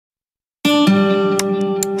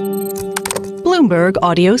Bloomberg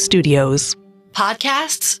Audio Studios.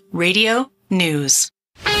 Podcasts, radio, news.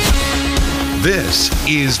 This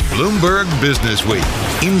is Bloomberg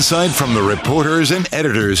Businessweek. Insight from the reporters and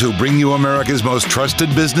editors who bring you America's most trusted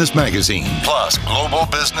business magazine, plus global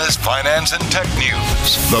business, finance, and tech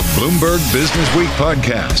news. The Bloomberg Businessweek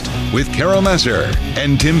podcast with Carol Massar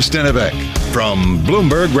and Tim Stenovec from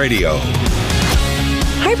Bloomberg Radio.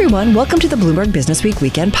 Hi, everyone. Welcome to the Bloomberg Businessweek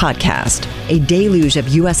Weekend Podcast. A deluge of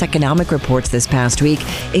U.S. economic reports this past week,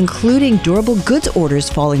 including durable goods orders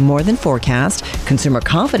falling more than forecast, consumer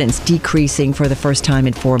confidence decreasing for the first time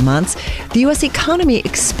in 4 months, the U.S. economy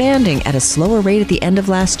expanding at a slower rate at the end of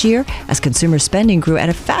last year as consumer spending grew at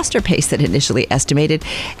a faster pace than initially estimated,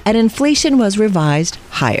 and inflation was revised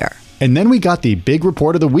higher. And then we got the big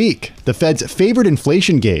report of the week. The Fed's favorite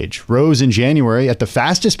inflation gauge rose in January at the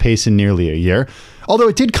fastest pace in nearly a year, although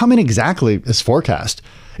it did come in exactly as forecast.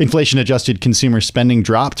 Inflation-adjusted consumer spending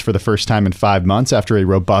dropped for the first time in 5 months after a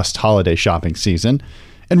robust holiday shopping season.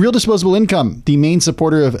 And real disposable income, the main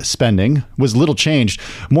supporter of spending, was little changed.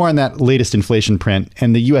 More on that latest inflation print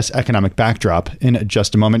and the U.S. economic backdrop in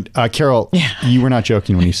just a moment. Carol, You were not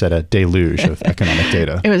joking when you said a deluge of economic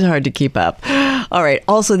data. It was hard to keep up. All right.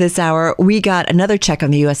 Also this hour, we got another check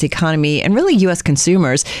on the U.S. economy and really U.S.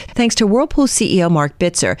 consumers, thanks to Whirlpool CEO Mark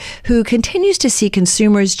Bitzer, who continues to see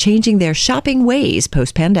consumers changing their shopping ways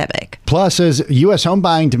post-pandemic. Plus, as U.S. home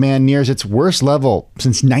buying demand nears its worst level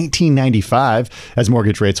since 1995, as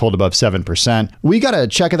mortgage rates hold above 7%, we got a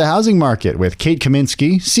check of the housing market with Kate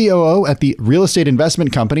Kaminsky, COO at the real estate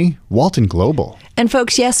investment company Walton Global. And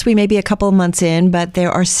folks, yes, we may be a couple of months in, but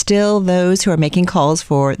there are still those who are making calls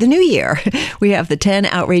for the new year. We have the 10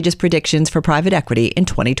 outrageous predictions for private equity in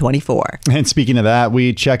 2024. And speaking of that,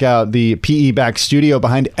 we check out the PE-backed studio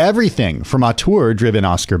behind everything from auteur-driven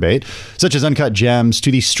Oscar bait, such as Uncut Gems,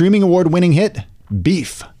 to the streaming award-winning hit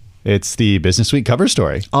Beef. It's the Businessweek cover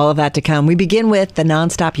story. All of that to come. We begin with the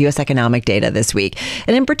nonstop U.S. economic data this week.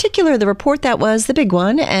 And in particular, the report that was the big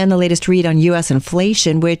one and the latest read on U.S.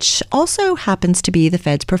 inflation, which also happens to be the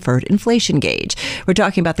Fed's preferred inflation gauge. We're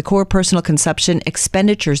talking about the Core Personal Consumption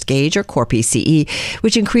Expenditures Gauge, or Core PCE,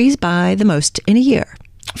 which increased by the most in a year.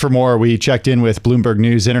 For more, we checked in with Bloomberg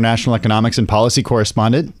News international economics and policy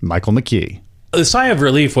correspondent Michael McKee. The sigh of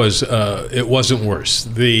relief was it wasn't worse.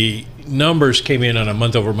 The numbers came in on a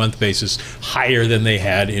month-over-month basis higher than they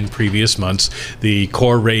had in previous months. The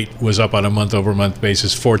core rate was up on a month-over-month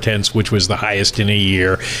basis 0.4, which was the highest in a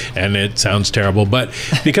year, and it sounds terrible. But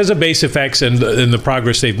because of base effects and the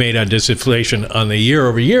progress they've made on disinflation on the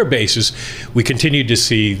year-over-year basis, we continued to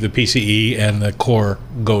see the PCE and the core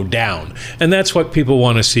go down. And that's what people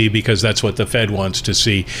want to see because that's what the Fed wants to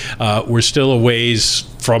see. We're still a ways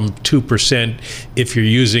from 2% if you're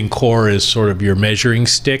using core as sort of your measuring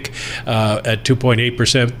stick at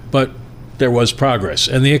 2.8%, but there was progress.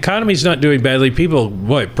 And the economy's not doing badly.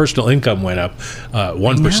 Personal income went up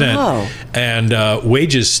 1%, and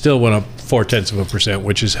wages still went up 0.4%,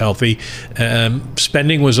 which is healthy.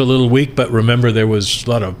 Spending was a little weak, but remember there was a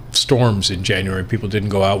lot of storms in January. People didn't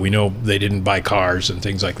go out. We know they didn't buy cars and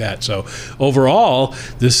things like that. So overall,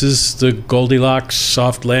 this is the Goldilocks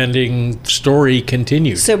soft landing story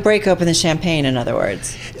continued. So break open the champagne, in other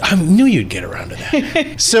words. I knew you'd get around to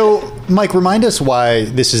that. So, Mike, remind us why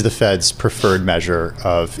this is the Fed's preferred measure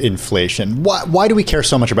of inflation. Why do we care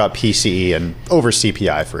so much about PCE and over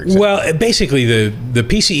CPI, for example? Well, basically, the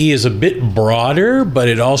PCE is a bit broader, but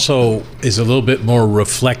it also is a little bit more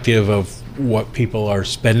reflective of what people are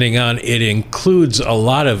spending on. It includes a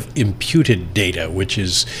lot of imputed data, which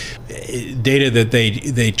is data that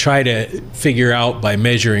they try to figure out by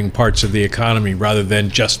measuring parts of the economy rather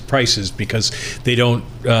than just prices, because they don't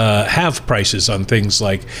have prices on things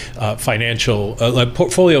like financial, like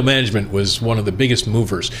portfolio management was one of the biggest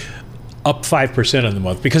movers. Up 5% on the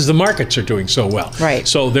month because the markets are doing so well. Right.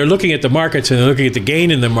 So they're looking at the markets and they're looking at the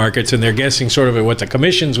gain in the markets and they're guessing sort of at what the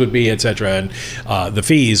commissions would be, et cetera, and the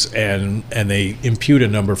fees, and they impute a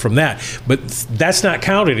number from that. But that's not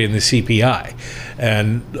counted in the CPI.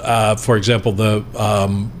 And for example, the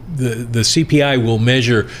CPI will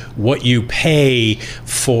measure what you pay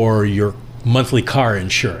for your monthly car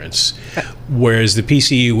insurance, whereas the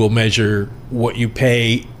PCE will measure what you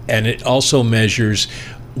pay, and it also measures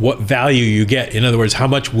what value you get. In other words, how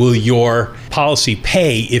much will your policy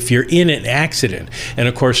pay if you're in an accident? And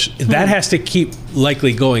of course, that has to keep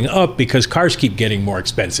likely going up because cars keep getting more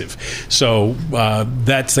expensive. So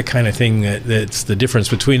that's the kind of thing that's the difference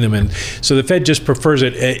between them. And so the Fed just prefers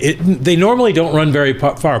it. They normally don't run very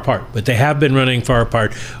far apart, but they have been running far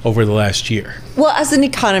apart over the last year. Well, as an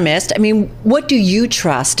economist, I mean, what do you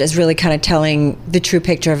trust as really kind of telling the true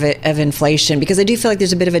picture of inflation? Because I do feel like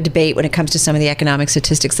there's a bit of a debate when it comes to some of the economic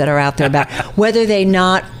statistics that are out there about whether they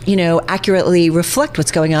not, accurately reflect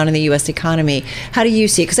what's going on in the U.S. economy. How do you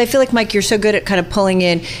see it? Because I feel like, Mike, you're so good at kind of pulling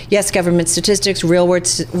in, yes, government statistics, real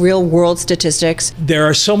world statistics. There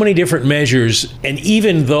are so many different measures, and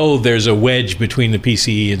even though there's a wedge between the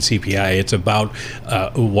PCE and CPI, it's about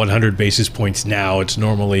 100 basis points now. It's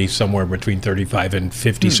normally somewhere between 35 and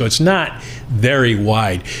 50, so it's not very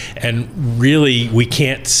wide. And really, we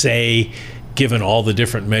can't say, given all the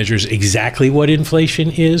different measures, exactly what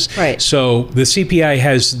inflation is. Right. So the CPI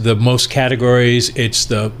has the most categories. It's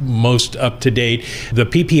the most up to date. The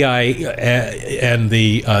PPI and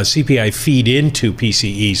the CPI feed into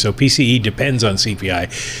PCE. So PCE depends on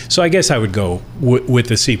CPI. So I guess I would go with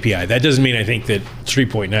the CPI. That doesn't mean I think that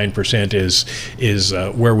 3.9% is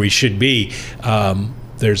where we should be.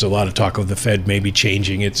 There's a lot of talk of the Fed maybe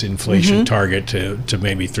changing its inflation target to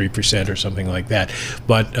maybe 3% or something like that.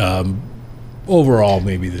 But overall,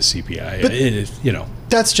 maybe the CPI. But it is,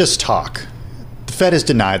 that's just talk. The Fed has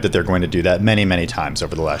denied that they're going to do that many, many times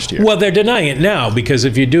over the last year. Well, they're denying it now because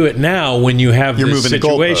if you do it now, when you have this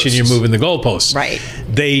situation, you're moving the goalposts. Right.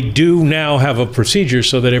 They do now have a procedure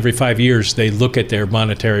so that every 5 years they look at their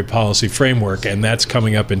monetary policy framework, and that's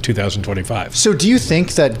coming up in 2025. So do you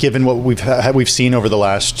think that given what we've seen over the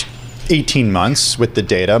last 18 months with the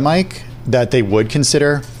data, Mike, that they would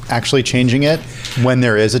consider actually changing it when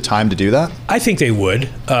there is a time to do that? I think they would.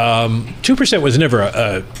 2% was never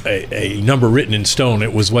a number written in stone.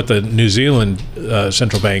 It was what the New Zealand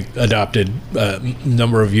central bank adopted a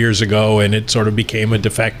number of years ago, and it sort of became a de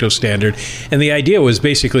facto standard. And the idea was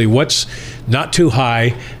basically what's not too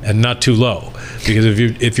high and not too low. Because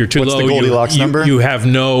if you're too What's low, the Goldilocks number? You have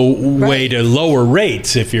no way to lower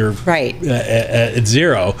rates if you're at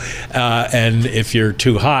zero. And if you're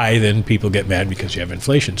too high, then people get mad because you have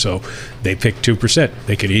inflation. So they picked 2%.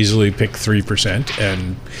 They could easily pick 3%,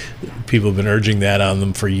 and people have been urging that on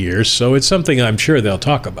them for years. So it's something I'm sure they'll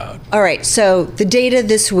talk about. All right. So the data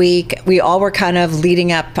this week, we all were kind of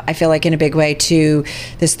leading up, I feel like in a big way, to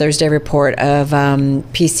this Thursday report of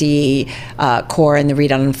PCE core and the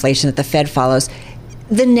read on inflation that the Fed follows.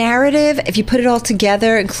 The narrative, if you put it all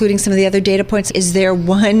together, including some of the other data points, is there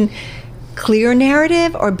one clear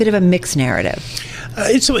narrative or a bit of a mixed narrative?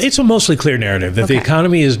 It's a mostly clear narrative that the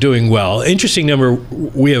economy is doing well. Interesting number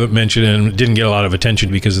we haven't mentioned and didn't get a lot of attention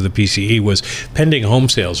because of the PCE was pending home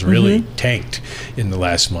sales really tanked in the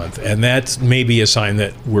last month. And that's maybe a sign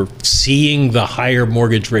that we're seeing the higher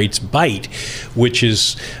mortgage rates bite, which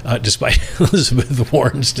is, despite Elizabeth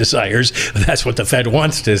Warren's desires, that's what the Fed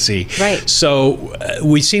wants to see. Right. So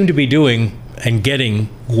we seem to be doing and getting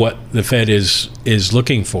what the Fed is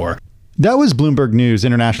looking for. That was Bloomberg News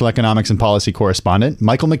international economics and policy correspondent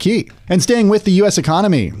Michael McKee. And staying with the U.S.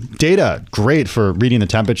 economy, data great for reading the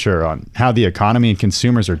temperature on how the economy and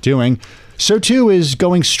consumers are doing. So too is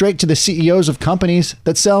going straight to the CEOs of companies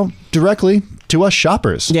that sell directly to us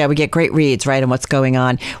shoppers. Yeah, we get great reads, right, on what's going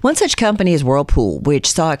on. One such company is Whirlpool, which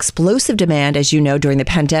saw explosive demand, as you know, during the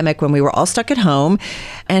pandemic when we were all stuck at home,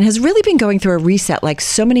 and has really been going through a reset like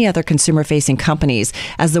so many other consumer-facing companies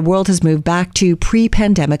as the world has moved back to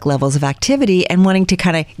pre-pandemic levels of activity and wanting to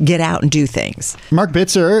kind of get out and do things. Mark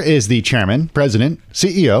Bitzer is the chairman, president,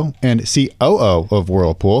 CEO, and COO of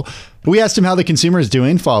Whirlpool. We asked him how the consumer is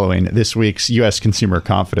doing following this week's U.S. consumer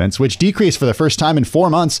confidence, which decreased for the first time in 4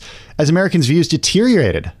 months as Americans' views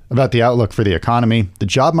deteriorated about the outlook for the economy, the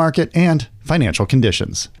job market, and financial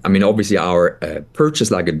conditions. I mean, obviously, our purchase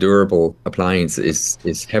like a durable appliance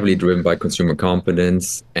is heavily driven by consumer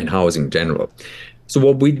confidence and housing in general. So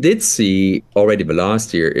what we did see already the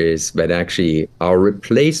last year is that actually our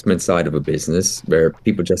replacement side of a business, where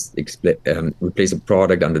people just replace a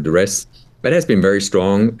product under duress, that has been very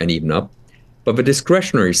strong and even up. But the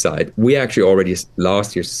discretionary side, we actually already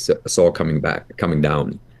last year saw coming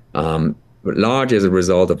down. Largely as a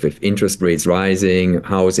result of interest rates rising,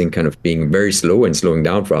 housing kind of being very slow and slowing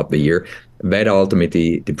down throughout the year, that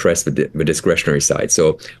ultimately depressed the discretionary side.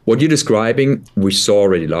 So what you're describing, we saw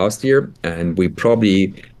already last year, and we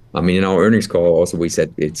probably, in our earnings call also, we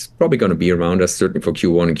said it's probably going to be around us, certainly for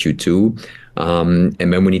Q1 and Q2.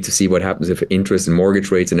 And then we need to see what happens with interest and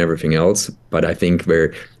mortgage rates and everything else. But I think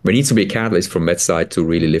there needs to be a catalyst from that side to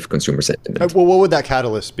really lift consumer sentiment. Well, what would that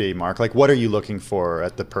catalyst be, Mark? Like, what are you looking for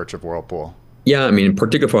at the perch of Whirlpool? Yeah, I mean, in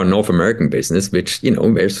particular for a North American business, which,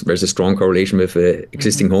 there's a strong correlation with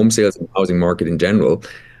existing home sales and housing market in general.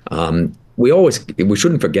 We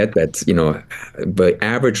shouldn't forget that, the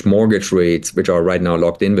average mortgage rates, which are right now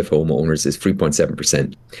locked in with homeowners, is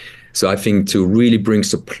 3.7%. So I think to really bring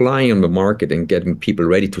supply on the market and getting people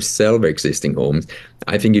ready to sell their existing homes,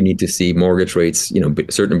 I think you need to see mortgage rates,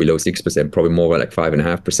 certainly below 6%, probably more like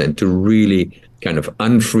 5.5%, to really kind of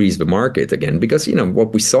unfreeze the market again. Because,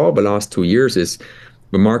 what we saw the last 2 years is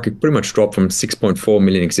the market pretty much dropped from 6.4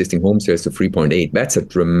 million existing home sales to 3.8. That's a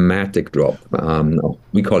dramatic drop.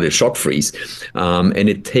 We call it a shock freeze. And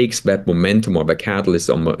it takes that momentum or the catalyst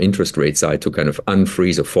on the interest rate side to kind of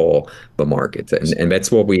unfreeze or fall the market. And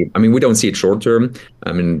that's what we don't see it short term.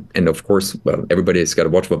 And of course, everybody's got to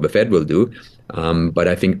watch what the Fed will do. But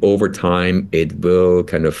I think over time, it will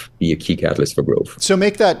kind of be a key catalyst for growth. So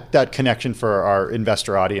make that connection for our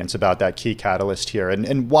investor audience about that key catalyst here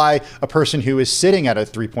and why a person who is sitting at a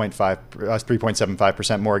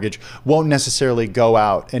 3.75% mortgage won't necessarily go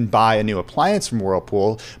out and buy a new appliance from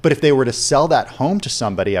Whirlpool. But if they were to sell that home to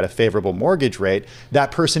somebody at a favorable mortgage rate, that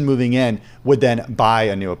person moving in would then buy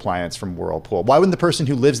a new appliance from Whirlpool. Why wouldn't the person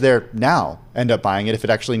who lives there now end up buying it if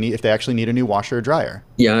they actually need a new washer or dryer?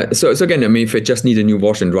 Yeah. So again, if they just need a new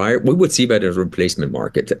washer and dryer, we would see that as a replacement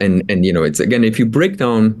market. And it's, again, if you break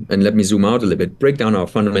down, and let me zoom out a little bit, break down our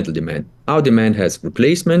fundamental demand. Our demand has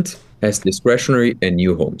replacement, has discretionary, and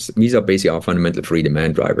new homes. These are basically our fundamental three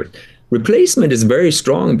demand drivers. Replacement is very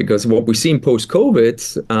strong because what we've seen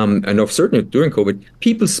post-COVID, and certainly during COVID,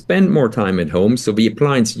 people spend more time at home. So the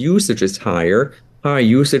appliance usage is higher. High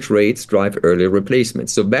usage rates drive earlier replacement.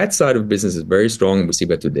 So that side of business is very strong, and we see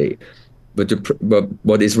that today. But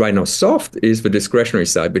what is right now soft is the discretionary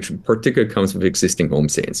side, which particularly comes with existing home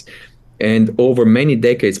sales. And over many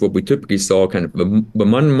decades, what we typically saw kind of the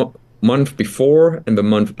month before and the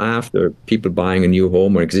month after people buying a new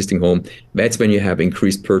home or existing home, that's when you have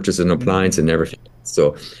increased purchase and appliance and everything.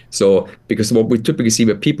 So because what we typically see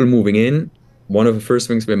with people moving in, one of the first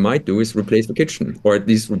things they might do is replace the kitchen or at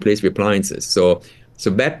least replace the appliances. So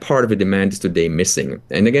that part of the demand is today missing.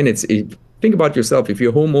 And again, think about yourself. If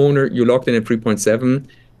you're a homeowner, you're locked in at 3.7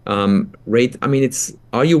 rate.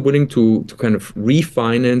 Are you willing to kind of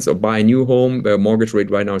refinance or buy a new home where mortgage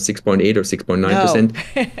rate right now is 6.8 or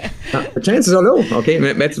 6.9%? The chances are low. Okay,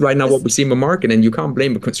 that's right now what we see in the market, and you can't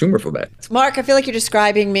blame the consumer for that. Mark, I feel like you're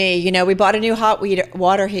describing me. We bought a new hot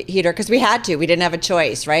water heater because we had to. We didn't have a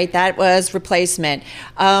choice, right? That was replacement.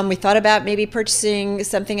 We thought about maybe purchasing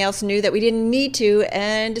something else new that we didn't need to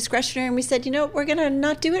and discretionary, and we said, we're going to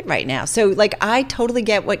not do it right now. So I totally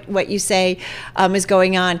get what you say is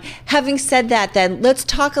going on. Having said that, then let's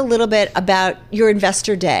talk a little bit about your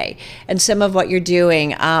investor day and some of what you're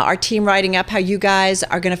doing. Our team writing up how you guys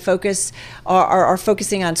are going to focus are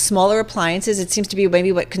focusing on smaller appliances. It seems to be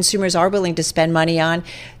maybe what consumers are willing to spend money on.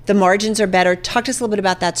 The margins are better. Talk to us a little bit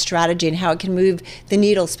about that strategy and how it can move the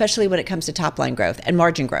needle, especially when it comes to top line growth and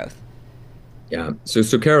margin growth. Yeah.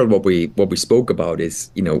 So Carol, what we spoke about is,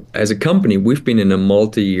 as a company, we've been in a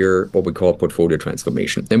multi-year, what we call portfolio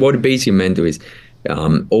transformation. And what it basically meant is,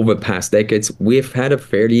 over the past decades, we've had a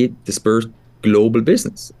fairly dispersed global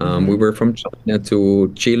business. We were from China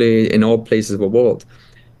to Chile, in all places of the world.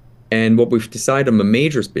 And what we've decided on the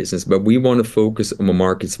majors business, but we want to focus on the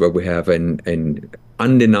markets where we have an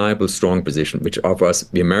undeniable strong position, which are for us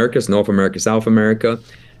the Americas, North America, South America.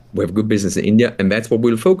 We have good business in India, and that's what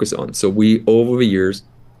we'll focus on. So over the years,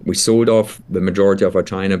 we sold off the majority of our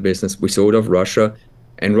China business. We sold off Russia.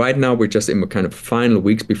 And right now, we're just in the kind of final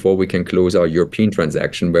weeks before we can close our European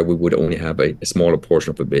transaction, where we would only have a smaller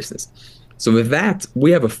portion of the business. So with that,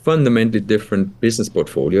 we have a fundamentally different business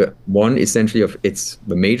portfolio. One, essentially, it's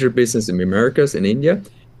the major business in the Americas and India.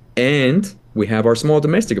 And we have our small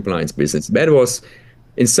domestic appliance business. That was,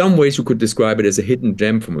 in some ways, you could describe it as a hidden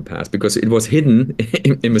gem from the past, because it was hidden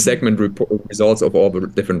in the segment results of all the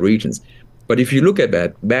different regions. But if you look at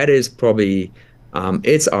that is probably,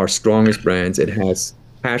 it's our strongest brands. It has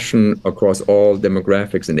passion across all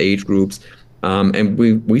demographics and age groups. And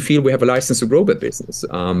we feel we have a license to grow that business,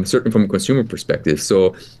 certainly from a consumer perspective.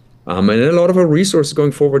 So, and a lot of our resources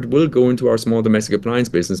going forward will go into our small domestic appliance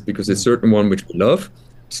business, because it's certainly one which we love,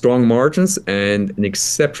 strong margins, and an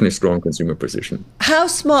exceptionally strong consumer position. How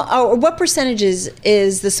small, or what percentages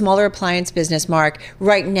is the smaller appliance business, Mark,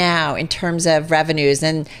 right now in terms of revenues,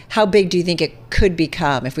 and how big do you think it could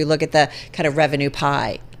become if we look at the kind of revenue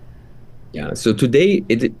pie? Yeah, so today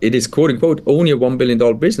it is quote unquote only a $1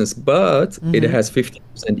 billion business, but it has 50%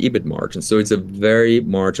 EBIT margin. So it's a very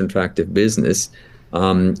margin attractive business.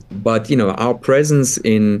 But our presence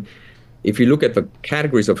in if you look at the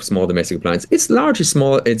categories of small domestic appliance, it's largely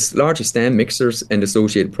stand mixers and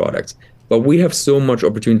associated products. But we have so much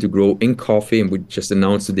opportunity to grow in coffee, and we just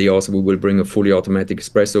announced today also we will bring a fully automatic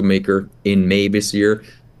espresso maker in May this year,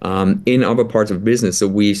 in other parts of the business. So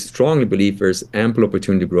we strongly believe there's ample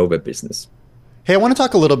opportunity to grow that business. Hey, I want to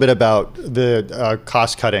talk a little bit about the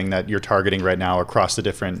cost cutting that you're targeting right now across the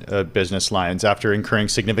different business lines after incurring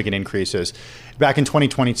significant increases back in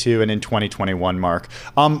 2022 and in 2021, Mark.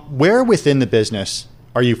 Where within the business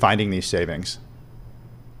are you finding these savings?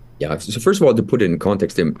 Yeah, so first of all, to put it in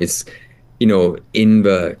context, is, in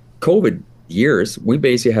the COVID years, we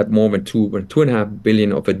basically had more than $2.5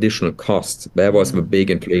 billion of additional costs. That was the big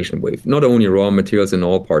inflation wave, not only raw materials in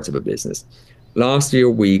all parts of the business. Last year,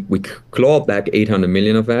 we clawed back 800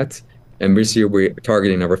 million of that. And this year, we're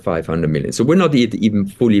targeting another 500 million. So we're not even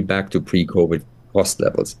fully back to pre-COVID cost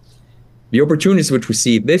levels. The opportunities which we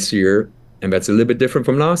see this year, and that's a little bit different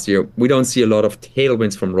from last year, we don't see a lot of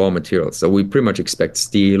tailwinds from raw materials. So we pretty much expect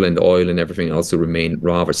steel and oil and everything else to remain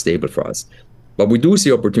rather stable for us. But we do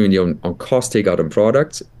see opportunity on cost takeout on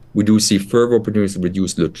products. We do see further opportunities to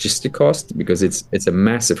reduce logistic costs, because it's a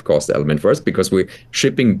massive cost element for us, because we're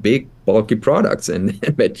shipping big, bulky products, and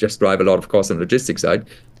that just drive a lot of cost on the logistics side.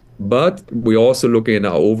 But we're also looking at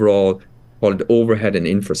our overall, call it overhead and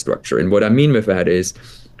infrastructure. And what I mean with that is,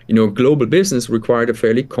 global business required a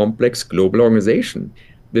fairly complex global organization.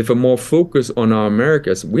 With a more focus on our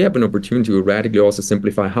Americas, we have an opportunity to radically also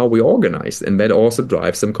simplify how we organize, and that also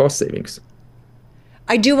drives some cost savings.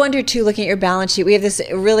 I do wonder, too, looking at your balance sheet, we have this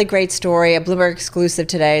really great story, a Bloomberg exclusive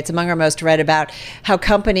today. It's among our most read, about how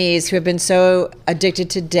companies who have been so addicted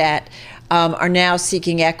to debt are now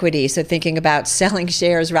seeking equity. So thinking about selling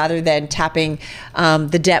shares rather than tapping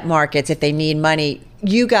the debt markets if they need money.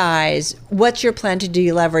 You guys, what's your plan to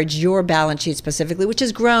deleverage your balance sheet specifically, which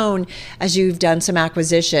has grown as you've done some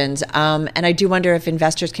acquisitions? And I do wonder if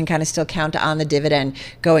investors can kind of still count on the dividend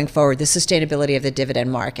going forward, the sustainability of the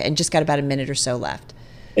dividend, Mark. And just got about a minute or so left.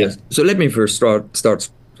 Yes. So let me first start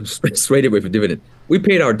straight away with dividend. We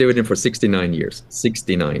paid our dividend for 69 years,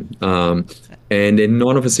 69. And in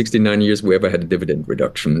none of the 69 years, we ever had a dividend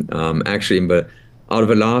reduction. Actually, out of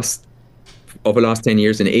the last 10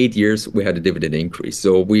 years, in 8 years, we had a dividend increase.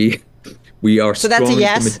 So we are. So that's a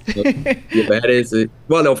yes. Yeah, that is it.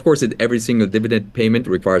 Well, of course, every single dividend payment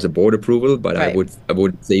requires a board approval, but right. I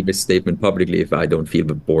would say this statement publicly if I don't feel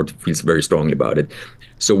the board feels very strongly about it.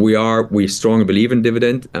 So we strongly believe in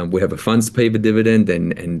dividend, and we have a funds to pay the dividend,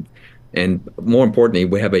 and more importantly,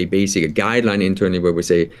 we have a guideline internally where we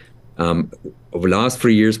say, over the last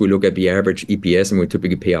 3 years, we look at the average EPS, and we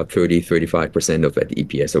typically pay out 35% of that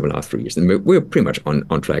EPS over the last 3 years. And we're pretty much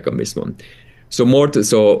on track on this one. So more to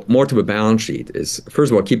the balance sheet is,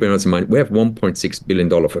 first of all, keeping us in mind, we have $1.6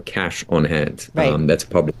 billion of cash on hand. Right. That's a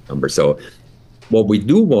public number. So what we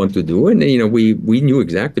do want to do, and we knew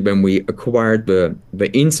exactly when we acquired the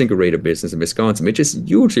InSinkErator business in Wisconsin, which is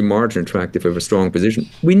hugely margin attractive with a strong position.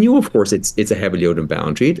 We knew, of course, it's a heavily loaded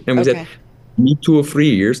balance sheet, and we said, need 2 or 3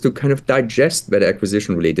 years to kind of digest that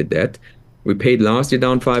acquisition-related debt. We paid last year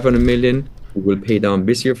down $500 million. We will pay down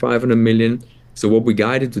this year $500 million. So what we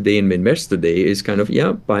guided today in Investor Day is kind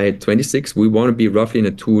of, by 26, we want to be roughly in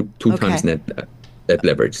a two times net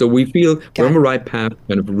leverage. So we feel we're on the right path,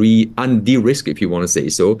 kind of de-risk, if you want to say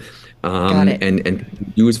so,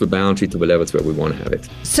 and use the balance sheet to the levels where we want to have it.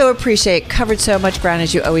 So appreciate, covered so much ground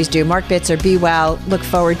as you always do. Mark Bitzer, be well. Look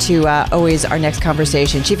forward to always our next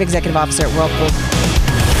conversation. Chief Executive Officer at Whirlpool.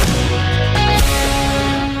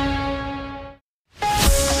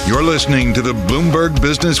 You're listening to the Bloomberg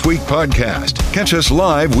Business Week podcast. Catch us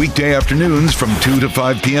live weekday afternoons from 2 to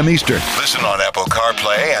 5 p.m. Eastern. Listen on Apple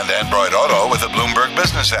CarPlay and Android Auto with the Bloomberg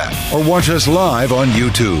Business App. Or watch us live on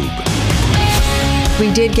YouTube.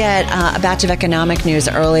 We did get a batch of economic news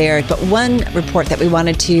earlier, but one report that we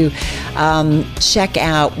wanted to check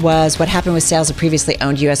out was what happened with sales of previously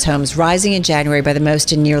owned U.S. homes, rising in January by the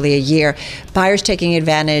most in nearly a year. Buyers taking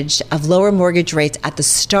advantage of lower mortgage rates at the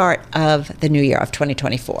start of the new year of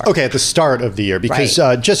 2024. Okay, at the start of the year, because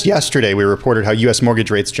just yesterday we reported how U.S. mortgage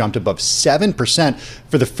rates jumped above 7%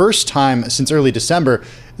 for the first time since early December.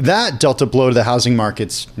 That dealt a blow to the housing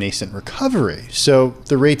market's nascent recovery. So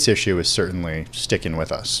the rates issue is certainly sticking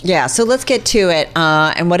with us. Yeah, so let's get to it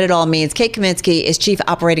and what it all means. Kate Kaminsky is Chief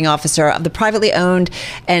Operating Officer of the privately owned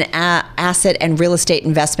and asset and real estate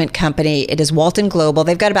investment company. It is Walton Global.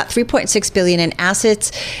 They've got about $3.6 billion in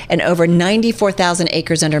assets and over 94,000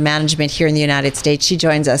 acres under management here in the United States. She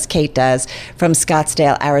joins us, Kate does, from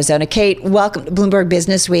Scottsdale, Arizona. Kate, welcome to Bloomberg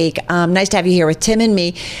Business Week. Nice to have you here with Tim and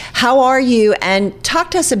me. How are you? And talk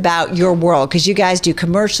to us us about your world, because you guys do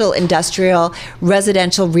commercial, industrial,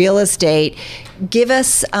 residential, real estate. Give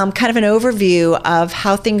us kind of an overview of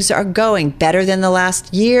how things are going. Better than the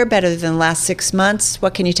last year, better than the last 6 months?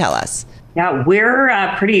 What can you tell us? Yeah, we're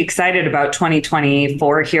pretty excited about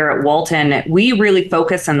 2024 here at Walton. We really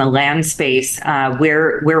focus on the land space.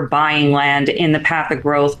 We're buying land in the path of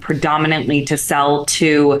growth, predominantly to sell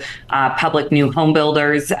to public new home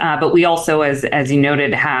builders. But we also, as you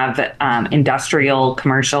noted, have industrial,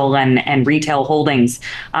 commercial, and retail holdings.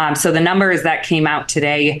 So the numbers that came out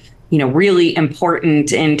today, really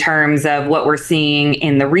important in terms of what we're seeing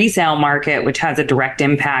in the resale market, which has a direct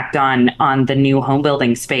impact on the new home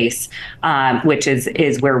building space, which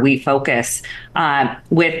is where we focus.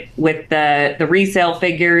 With the resale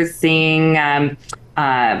figures seeing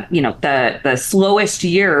the slowest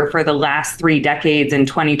year for the last 3 decades in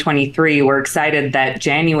 2023. We're excited that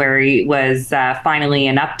January was finally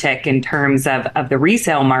an uptick in terms of the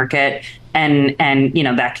resale market. And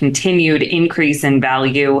that continued increase in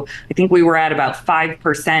value. I think we were at about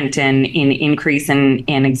 5% in increase in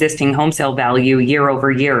existing home sale value year over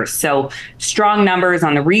year. So strong numbers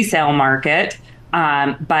on the resale market,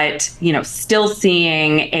 but still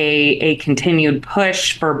seeing a continued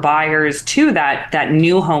push for buyers to that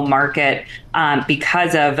new home market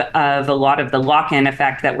because of a lot of the lock-in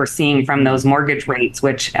effect that we're seeing from those mortgage rates,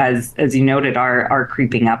 which, as you noted, are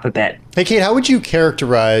creeping up a bit. Hey, Kate, how would you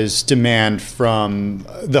characterize demand from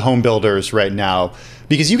the home builders right now?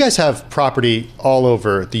 Because you guys have property all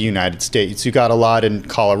over the United States. You got a lot in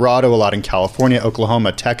Colorado, a lot in California,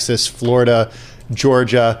 Oklahoma, Texas, Florida,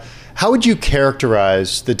 Georgia. How would you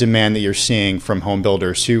characterize the demand that you're seeing from home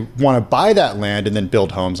builders who want to buy that land and then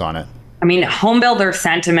build homes on it? I mean, home builder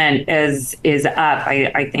sentiment is up.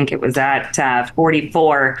 I think it was at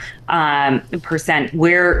 44%.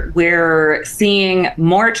 We're seeing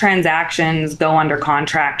more transactions go under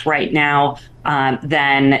contract right now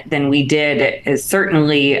than we did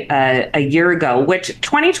certainly a year ago, which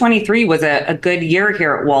 2023 was a good year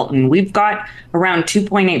here at Walton. We've got around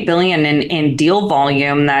 $2.8 billion in deal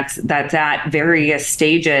volume that's at various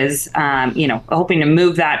stages, hoping to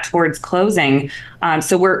move that towards closing.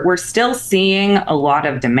 So we're still seeing a lot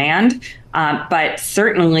of demand, but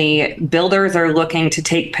certainly builders are looking to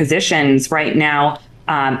take positions right now.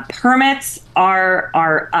 Permits are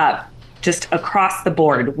up just across the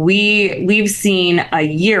board. We've seen a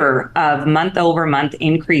year of month over month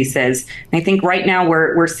increases. And I think right now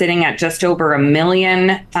we're sitting at just over 1 million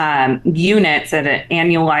units at an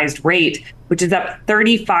annualized rate, which is up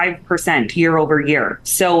 35% year over year.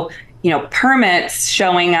 So, permits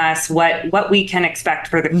showing us what we can expect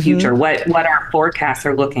for the future, what our forecasts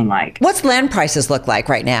are looking like. What's land prices look like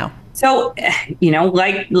right now? So,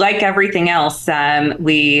 like everything else,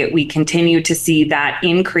 we continue to see that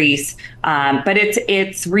increase, but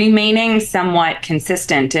it's remaining somewhat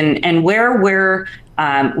consistent. And where we're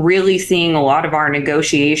really seeing a lot of our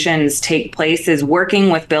negotiations take place is working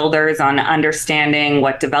with builders on understanding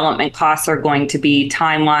what development costs are going to be,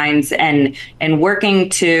 timelines, and working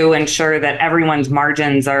to ensure that everyone's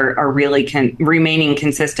margins are really remaining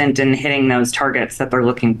consistent and hitting those targets that they're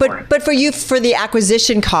looking for. But for you, for the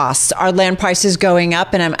acquisition costs, are land prices going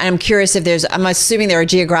up? And I'm curious if I'm assuming there are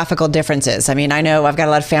geographical differences. I mean, I know I've got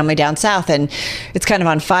a lot of family down south and it's kind of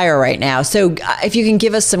on fire right now. So if you can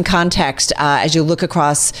give us some context as you look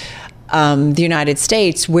across the United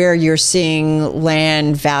States where you're seeing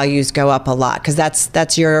land values go up a lot, because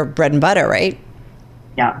that's your bread and butter, right?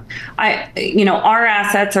 Yeah, our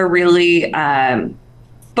assets are really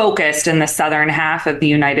focused in the southern half of the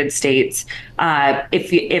United States.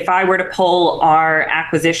 If I were to poll our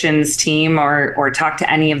acquisitions team or talk to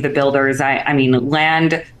any of the builders, I mean,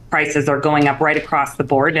 land prices are going up right across the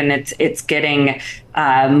board, and it's getting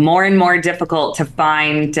more and more difficult to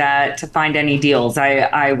find any deals.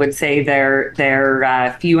 I would say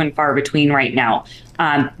they're few and far between right now.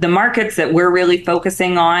 The markets that we're really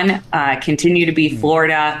focusing on continue to be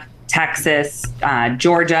Florida, Texas,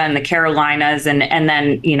 Georgia, and the Carolinas, and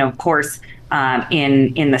then of course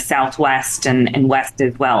in the Southwest and West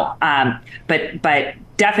as well. But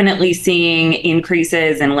definitely seeing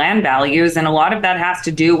increases in land values, and a lot of that has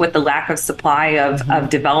to do with the lack of supply of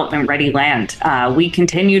development-ready land. We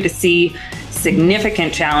continue to see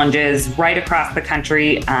significant challenges right across the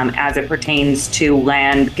country as it pertains to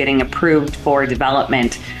land getting approved for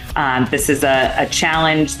development. This is a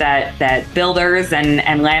challenge that builders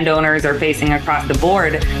and landowners are facing across the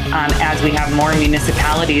board as we have more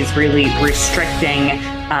municipalities really restricting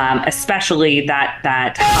especially that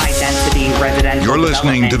high density residential. You're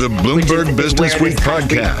listening to the Bloomberg Business Week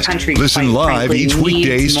podcast. Listen live each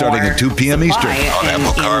weekday starting at 2 p.m. Eastern on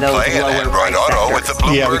Apple CarPlay and Android Auto with the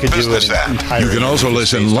Bloomberg Business App. You can also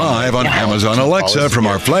listen live on Amazon Alexa from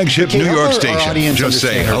our flagship New York station. Just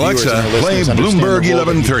say, Alexa, play Bloomberg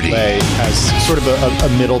 1130. As sort of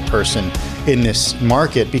a middle person in this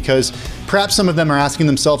market, because perhaps some of them are asking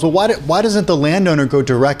themselves, well, why doesn't the landowner go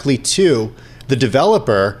directly to the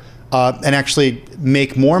developer and actually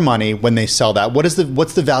make more money when they sell that? What's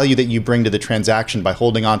the value that you bring to the transaction by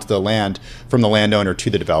holding onto the land from the landowner to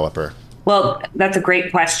the developer? Well, that's a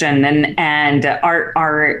great question, and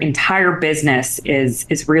our entire business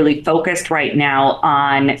is really focused right now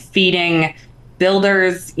on feeding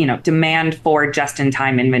builders, demand for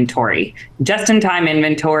just-in-time inventory. Just-in-time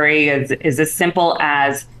inventory is as simple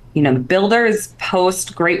as, the builders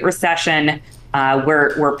post Great Recession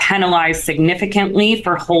were penalized significantly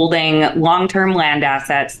for holding long-term land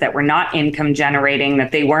assets that were not income generating,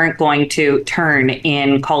 that they weren't going to turn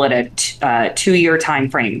in, call it a 2-year time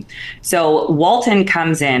frame. So Walton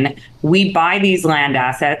comes in, we buy these land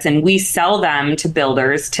assets and we sell them to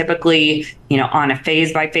builders, typically, on a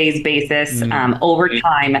phase-by-phase basis over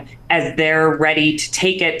time, as they're ready to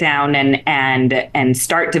take it down and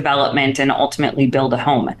start development and ultimately build a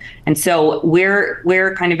home. And so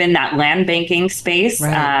we're kind of in that land banking space.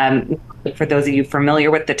 Right. For those of you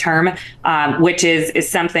familiar with the term, which is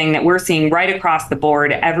something that we're seeing right across the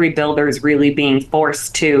board. Every builder is really being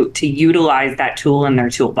forced to utilize that tool in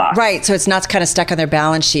their toolbox. Right, so it's not kind of stuck on their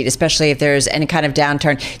balance sheet, especially if there's any kind of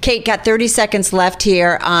downturn. Kate, got 30 seconds left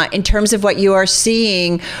here. In terms of what you are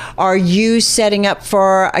seeing, are you setting up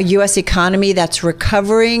for a U.S. economy that's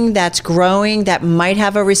recovering, that's growing, that might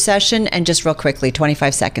have a recession? And just real quickly,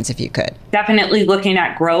 25 seconds if you could. Definitely looking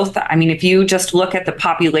at growth. I mean, if you just look at the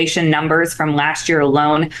population numbers from last year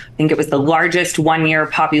alone, I think it was the largest one-year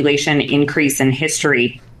population increase in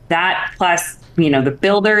history. That plus, the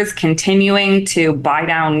builders continuing to buy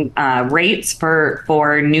down rates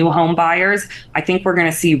for new home buyers, I think we're going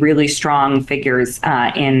to see really strong figures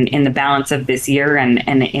in the balance of this year and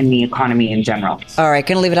in the economy in general. All right,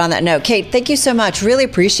 going to leave it on that note. Kate, thank you so much. Really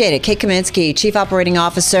appreciate it. Kate Kaminsky, Chief Operating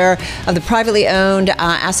Officer of the privately owned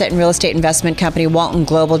asset and real estate investment company Walton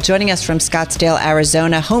Global, joining us from Scottsdale,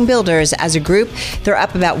 Arizona. Home builders as a group, they're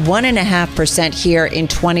up about 1.5% here in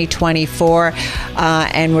 2024.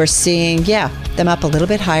 And we're seeing, them up a little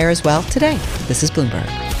bit higher as well today. This is Bloomberg.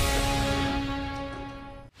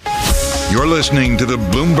 You're listening to the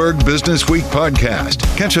Bloomberg Business Week podcast.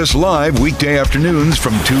 Catch us live weekday afternoons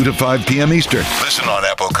from 2 to 5 p.m. Eastern. Listen on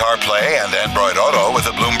Apple CarPlay and Android Auto with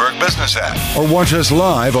the Bloomberg Business App. Or watch us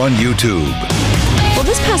live on YouTube. Well,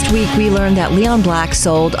 this past week, we learned that Leon Black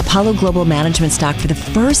sold Apollo Global Management stock for the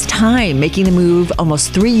first time, making the move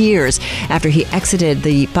almost 3 years after he exited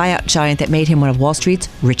the buyout giant that made him one of Wall Street's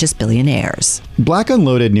richest billionaires. Black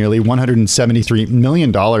unloaded nearly $173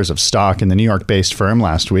 million of stock in the New York-based firm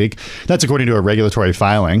last week. That's according to a regulatory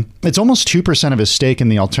filing. It's almost 2% of his stake in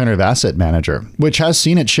the alternative asset manager, which has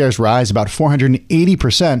seen its shares rise about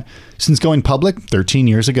 480% since going public 13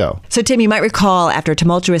 years ago. So, Tim, you might recall after a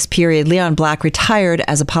tumultuous period, Leon Black retired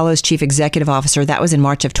as Apollo's chief executive officer. That was in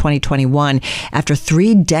March of 2021, after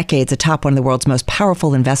 3 decades atop one of the world's most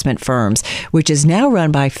powerful investment firms, which is now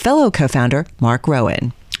run by fellow co-founder Mark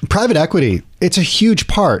Rowan. Private equity, it's a huge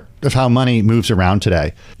part of how money moves around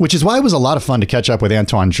today, which is why it was a lot of fun to catch up with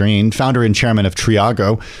Antoine Dreen, founder and chairman of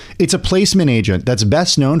Triago. It's a placement agent that's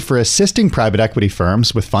best known for assisting private equity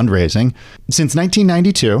firms with fundraising. Since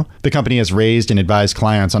 1992, the company has raised and advised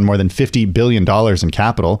clients on more than $50 billion in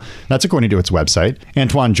capital. That's according to its website.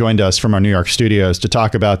 Antoine joined us from our New York studios to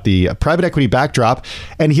talk about the private equity backdrop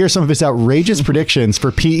and hear some of his outrageous predictions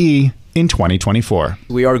for PE in 2024.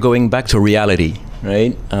 We are going back to reality,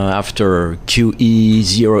 right? After QE,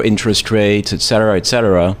 zero interest rates, et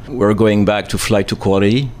cetera, we're going back to flight to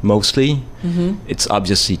quality, mostly. Mm-hmm. It's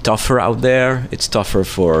obviously tougher out there. It's tougher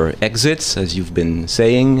for exits, as you've been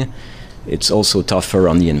saying. It's also tougher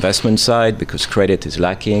on the investment side because credit is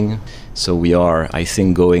lacking. So we are, I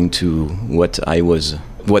think, going to what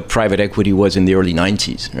private equity was in the early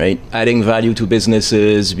 90s, right? Adding value to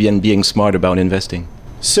businesses and being smart about investing.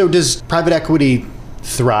 So does private equity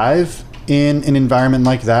thrive in an environment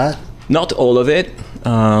like that? Not all of it.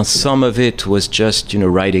 Some of it was just,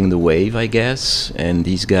 riding the wave, I guess. And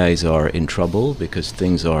these guys are in trouble because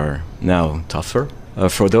things are now tougher.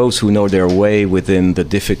 For those who know their way within the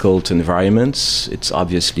difficult environments, it's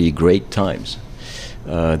obviously great times.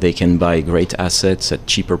 They can buy great assets at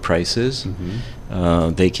cheaper prices. Mm-hmm.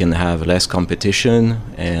 They can have less competition,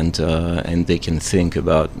 and they can think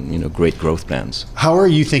about great growth plans. How are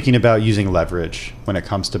you thinking about using leverage when it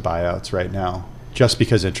comes to buyouts right now? Just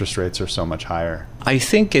because interest rates are so much higher? I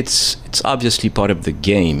think it's obviously part of the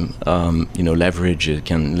game. Leverage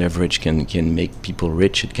can make people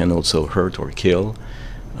rich. It can also hurt or kill.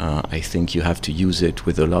 I think you have to use it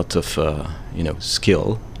with a lot of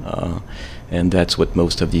skill. And that's what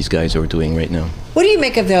most of these guys are doing right now. What do you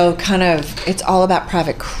make of, though, it's all about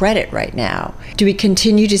private credit right now? Do we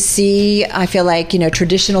continue to see, I feel like,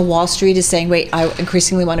 traditional Wall Street is saying, wait, I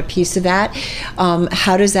increasingly want a piece of that.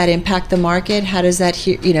 How does that impact the market? How does that,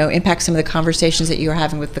 impact some of the conversations that you're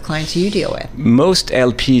having with the clients you deal with? Most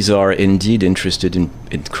LPs are indeed interested in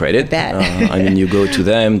credit. I bet. You go to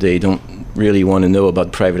them, they don't really want to know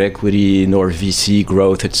about private equity nor VC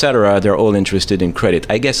growth, etc. They're all interested in credit.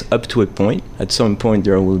 I guess up to a point. At some point,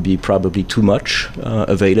 there will be probably too much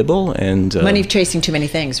available, and money chasing too many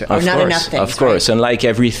things, or not enough things. Of course, right? And like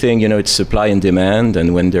everything, it's supply and demand.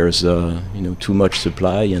 And when there's too much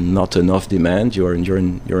supply and not enough demand, you're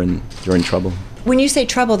in trouble. When you say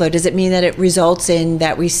trouble, though, does it mean that it results in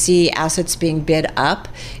that we see assets being bid up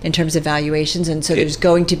in terms of valuations, and so there's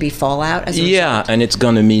going to be fallout as a result? Yeah, and it's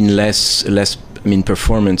going to mean less.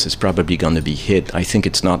 Performance is probably going to be hit. I think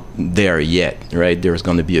it's not there yet, right? There's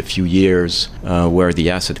going to be a few years where the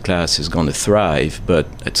asset class is going to thrive, but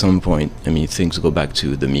at some point, things go back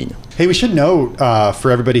to the mean. Hey, we should note for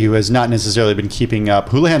everybody who has not necessarily been keeping up,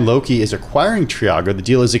 Houlihan Lokey is acquiring Triago. The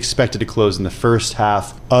deal is expected to close in the first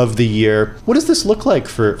half of the year. What does this look like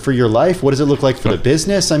for your life? What does it look like for the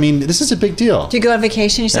business? This is a big deal. Do you go on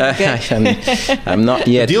vacation? You said good. I'm not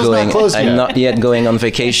yet going. I'm not yet going on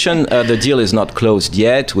vacation. The deal is not closed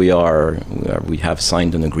yet. We have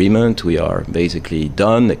signed an agreement. We are basically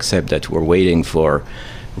done, except that we're waiting for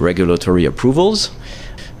regulatory approvals.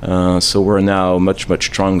 So we're now much, much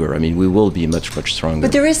stronger. We will be much, much stronger.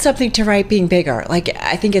 But there is something to being bigger.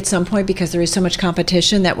 I think at some point, because there is so much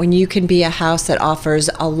competition, that when you can be a house that offers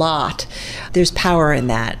a lot, there's power in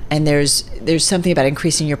that. And there's something about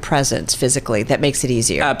increasing your presence physically that makes it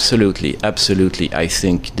easier. Absolutely. I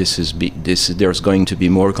think there's going to be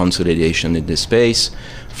more consolidation in this space.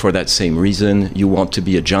 For that same reason, you want to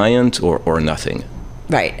be a giant or nothing.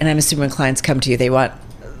 Right. And I'm assuming when clients come to you, they want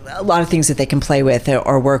a lot of things that they can play with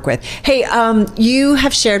or work with. Hey, you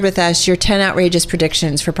have shared with us your 10 outrageous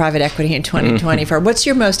predictions for private equity in 2024. What's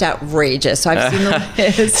your most outrageous? So I've seen the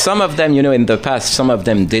list. Some of them, in the past, some of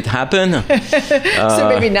them did happen. So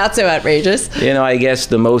maybe not so outrageous. I guess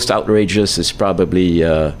the most outrageous is probably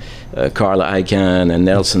Carl Icahn and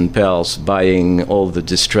Nelson Peltz buying all the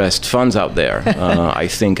distressed funds out there. I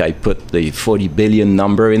think I put the 40 billion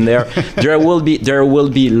number in there. There will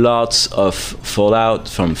be lots of fallout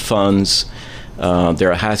from funds.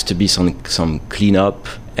 There has to be some cleanup,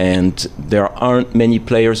 and there aren't many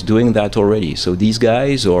players doing that already. So these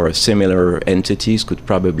guys or similar entities could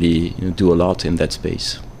probably do a lot in that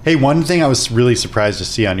space. Hey, one thing I was really surprised to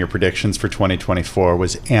see on your predictions for 2024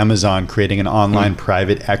 was Amazon creating an online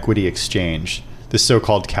private equity exchange, this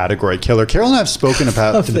so-called category killer. Carol and I have spoken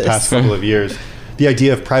about in the past couple of years the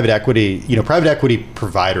idea of private equity. Private equity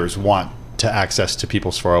providers want to access to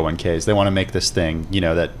people's 401ks. They want to make this thing,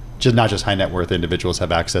 that not just high net worth individuals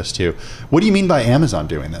have access to. What do you mean by Amazon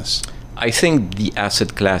doing this? I think the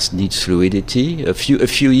asset class needs fluidity. A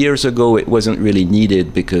few years ago, it wasn't really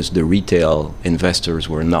needed because the retail investors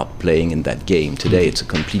were not playing in that game. Today, it's a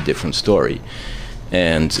complete different story.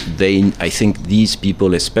 And I think these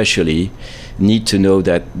people especially need to know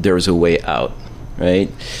that there's a way out,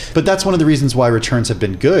 right? But that's one of the reasons why returns have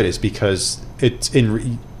been good, is because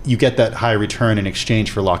you get that high return in exchange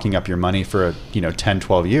for locking up your money for 10,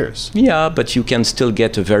 12 years. Yeah, but you can still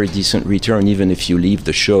get a very decent return even if you leave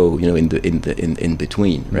the show, in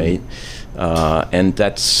between, right? And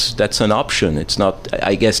that's an option. It's not.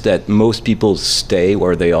 I guess that most people stay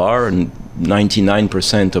where they are, and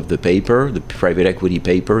 99% of the private equity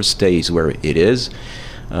paper, stays where it is.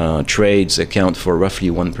 Trades account for roughly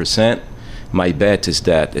 1%. My bet is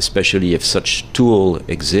that, especially if such tool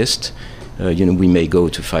exists, we may go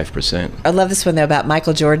to 5%. I love this one, though, about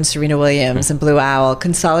Michael Jordan, Serena Williams, and Blue Owl.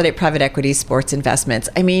 Consolidate private equity sports investments.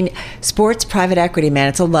 Sports private equity, man,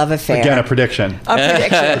 it's a love affair. Again, a prediction.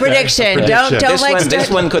 Prediction. Don't this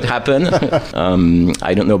one could happen.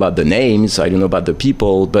 I don't know about the names. I don't know about the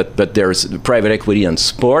people. But there's private equity and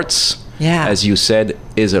sports. Yeah. As you said,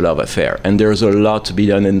 is a love affair, and there's a lot to be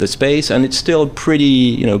done in the space, and it's still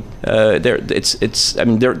pretty,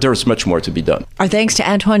 there's much more to be done. Our thanks to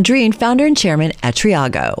Antoine Dreen, founder and chairman at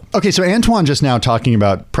Triago. Okay, so Antoine just now talking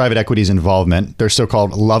about private equity's involvement, their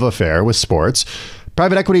so-called love affair with sports.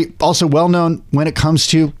 Private equity also well known when it comes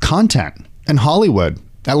to content and Hollywood,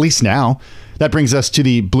 at least now. That brings us to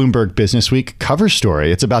the Bloomberg Businessweek cover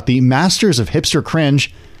story. It's about the masters of hipster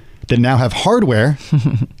cringe that now have hardware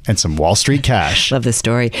and some Wall Street cash. Love this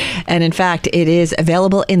story. And in fact, it is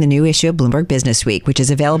available in the new issue of Bloomberg Businessweek, which is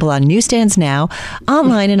available on newsstands now,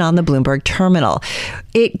 online and on the Bloomberg terminal.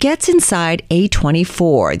 It gets inside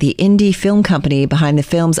A24, the indie film company behind the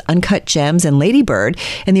films Uncut Gems and Lady Bird,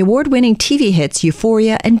 and the award-winning TV hits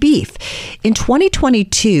Euphoria and Beef. In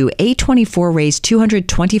 2022, A24 raised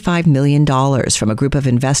 $225 million from a group of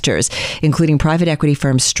investors, including private equity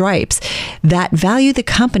firm Stripes, that value the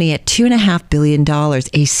company at $2.5 billion,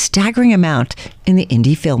 a staggering amount in the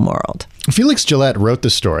indie film world. Felix Gillette wrote the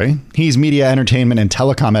story. He's media, entertainment, and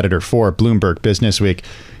telecom editor for Bloomberg Businessweek.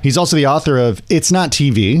 He's also the author of It's Not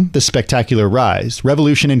TV, The Spectacular Rise,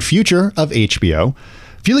 Revolution and Future of HBO.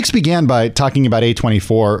 Felix began by talking about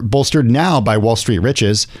A24, bolstered now by Wall Street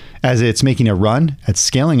riches, as it's making a run at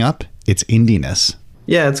scaling up its indiness.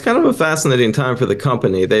 Yeah, it's kind of a fascinating time for the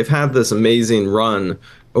company. They've had this amazing run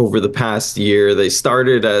over the past year. They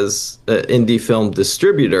started as an indie film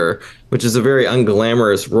distributor, which is a very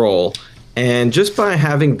unglamorous role. And just by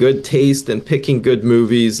having good taste and picking good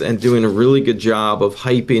movies and doing a really good job of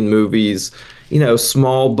hyping movies,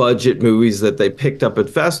 small budget movies that they picked up at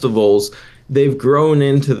festivals, they've grown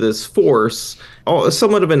into this force,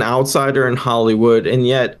 somewhat of an outsider in Hollywood. And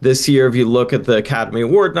yet this year, if you look at the Academy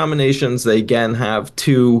Award nominations, they again have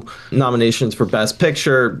 2 nominations for Best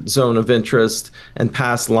Picture, Zone of Interest, and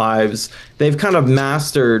Past Lives. They've kind of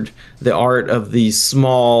mastered the art of the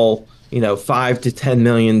small, $5 to $10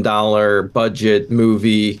 million budget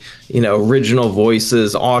movie, original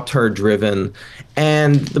voices, auteur driven.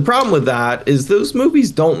 And the problem with that is those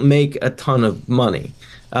movies don't make a ton of money.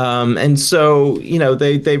 And so,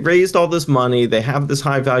 they raised all this money, they have this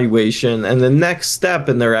high valuation, and the next step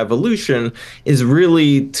in their evolution is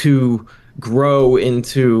really to grow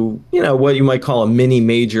into, what you might call a mini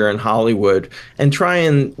major in Hollywood and try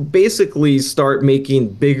and basically start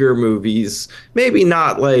making bigger movies, maybe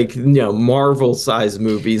not like, Marvel sized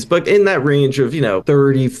movies, but in that range of,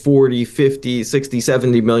 30, 40, 50, 60,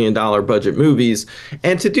 $70 million budget movies.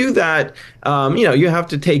 And to do that, you have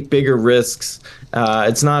to take bigger risks.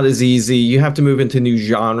 It's not as easy. You have to move into new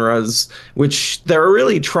genres, which they're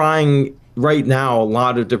really trying right now a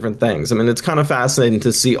lot of different things. I mean, it's kind of fascinating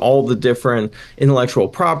to see all the different intellectual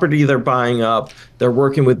property they're buying up. They're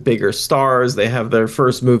working with bigger stars. They have their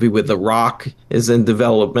first movie with The Rock is in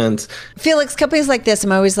development. Felix, companies like this,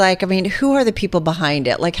 I'm always like, who are the people behind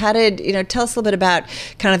it? Like, how did, tell us a little bit about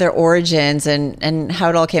kind of their origins and how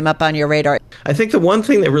it all came up on your radar. I think the one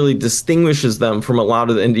thing that really distinguishes them from a lot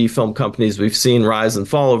of the indie film companies we've seen rise and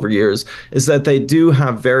fall over years is that they do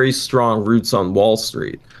have very strong roots on Wall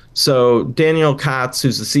Street. So Daniel Katz,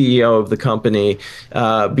 who's the CEO of the company,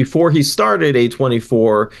 before he started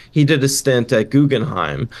A24, he did a stint at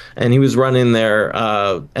Guggenheim, and he was running their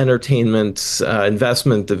entertainment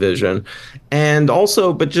investment division. And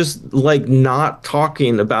also, but just like not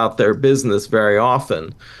talking about their business very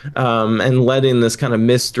often, and letting this kind of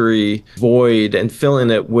mystery void and filling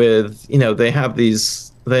it with,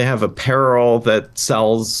 they have apparel that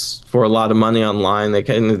sells for a lot of money online. They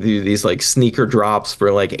kind of do these like sneaker drops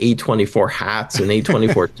for like A24 hats and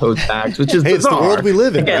A24 tote bags, which is bizarre. It's the world we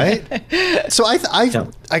live in, right? So I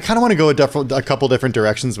kind of want to go a couple different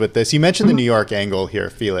directions with this. You mentioned the New York angle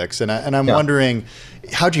here, Felix, and I'm wondering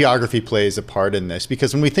how geography plays a part in this,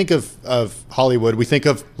 because when we think of Hollywood, we think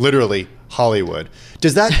of literally Hollywood.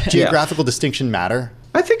 Does that geographical distinction matter?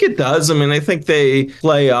 I think it does. I mean, I think they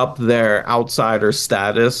play up their outsider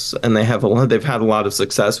status, and they've had a lot of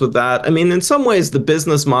success with that. I mean, in some ways, the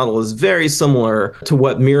business model is very similar to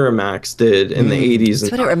what Miramax did in the 80s.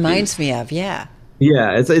 That's what it reminds me of, yeah.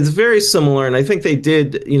 Yeah, it's very similar, and I think they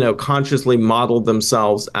did, consciously model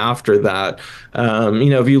themselves after that.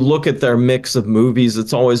 If you look at their mix of movies,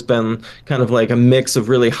 it's always been kind of like a mix of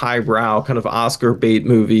really highbrow, kind of Oscar bait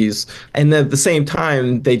movies, and then at the same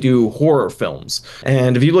time, they do horror films.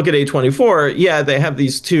 And if you look at A24, they have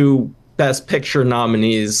these 2 Best Picture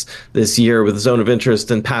nominees this year with Zone of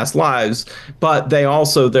Interest and Past Lives, but they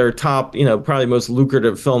also, their top, probably most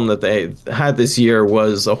lucrative film that they had this year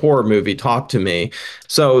was a horror movie, Talk to Me.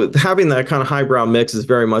 So having that kind of highbrow mix is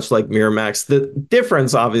very much like Miramax. The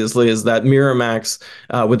difference, obviously, is that Miramax,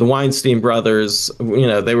 with the Weinstein brothers,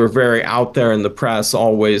 they were very out there in the press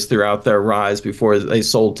always throughout their rise before they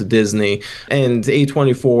sold to Disney. And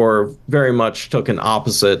A24 very much took an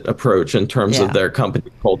opposite approach in terms of their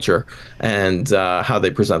company culture and how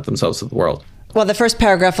they present themselves to the world. Well, the first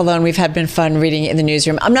paragraph alone, we've had been fun reading it in the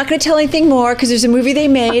newsroom. I'm not going to tell anything more because there's a movie they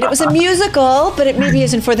made. It was a musical, but it maybe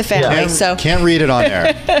isn't for the family. So can't read it on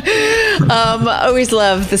air. Always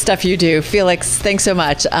love the stuff you do. Felix, thanks so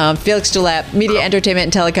much. Felix Gillette, Media,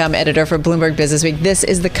 Entertainment, and Telecom Editor for Bloomberg Businessweek. This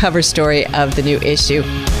is the cover story of the new issue.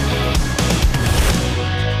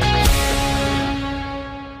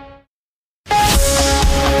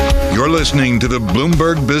 You're listening to the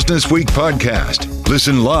Bloomberg Businessweek podcast.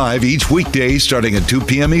 Listen live each weekday starting at 2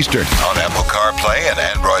 p.m. Eastern on Apple CarPlay and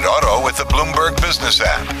Android Auto with the Bloomberg Business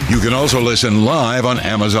App. You can also listen live on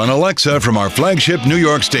Amazon Alexa from our flagship New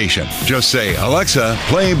York station. Just say, Alexa,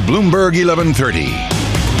 play Bloomberg 1130.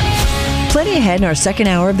 Plenty ahead in our second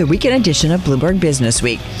hour of the weekend edition of Bloomberg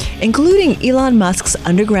Businessweek, including Elon Musk's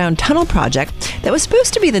underground tunnel project that was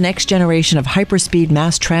supposed to be the next generation of hyperspeed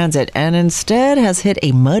mass transit and instead has hit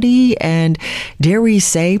a muddy and, dare we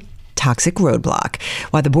say, toxic roadblock.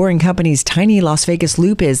 While the boring company's tiny Las Vegas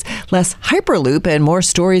loop is less hyperloop and more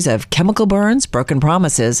stories of chemical burns, broken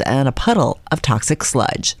promises, and a puddle of toxic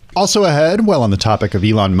sludge. Also ahead, well, on the topic of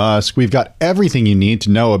Elon Musk, we've got everything you need to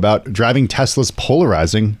know about driving Tesla's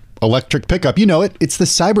polarizing electric pickup. You know it. It's the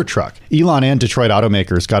Cybertruck. Elon and Detroit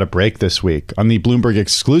automakers got a break this week. On the Bloomberg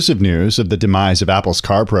exclusive news of the demise of Apple's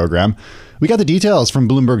car program, we got the details from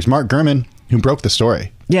Bloomberg's Mark Gurman, who broke the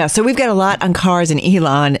story. Yeah, so we've got a lot on cars and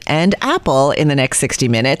Elon and Apple in the next 60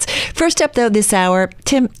 minutes. First up, though, this hour,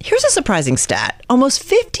 Tim, here's a surprising stat. Almost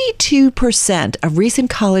 52% of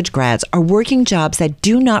recent college grads are working jobs that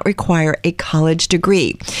do not require a college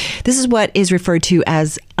degree. This is what is referred to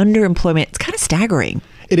as underemployment. It's kind of staggering.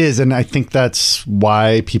 It is, and I think that's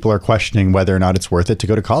why people are questioning whether or not it's worth it to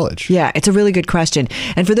go to college. Yeah, it's a really good question.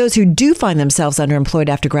 And for those who do find themselves underemployed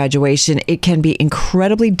after graduation, it can be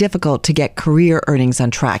incredibly difficult to get career earnings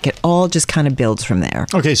on track. It all just kind of builds from there.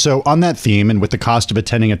 Okay, so on that theme, and with the cost of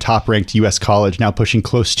attending a top-ranked U.S. college now pushing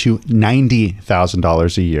close to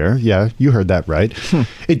 $90,000 a year, yeah, you heard that right,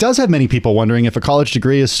 it does have many people wondering if a college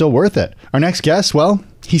degree is still worth it. Our next guest, well,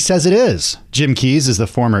 he says it is. Jim Keyes is the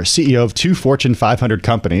former CEO of 2 Fortune 500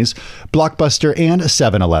 companies, Blockbuster and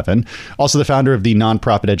 7-Eleven, also the founder of the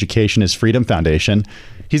nonprofit Education is Freedom Foundation.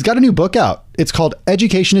 He's got a new book out. It's called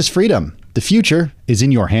Education is Freedom. The future is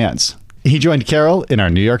in your hands. He joined Carol in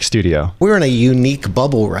our New York studio. We're in a unique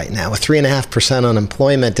bubble right now with 3.5%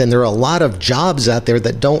 unemployment, and there are a lot of jobs out there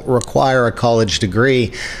that don't require a college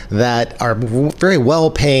degree that are very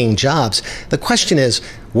well-paying jobs. The question is,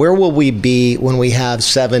 where will we be when we have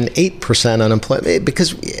 7-8% unemployment?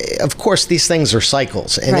 Because, of course, these things are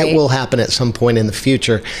cycles, and It will happen at some point in the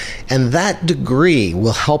future. And that degree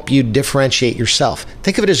will help you differentiate yourself.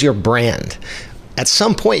 Think of it as your brand. At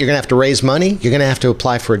some point, you're going to have to raise money. You're going to have to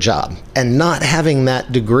apply for a job. And not having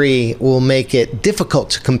that degree will make it difficult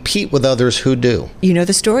to compete with others who do. You know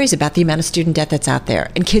the stories about the amount of student debt that's out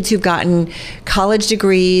there. And kids who've gotten college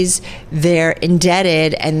degrees, they're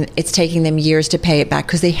indebted, and it's taking them years to pay it back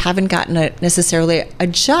because they haven't gotten necessarily a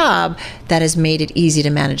job that has made it easy to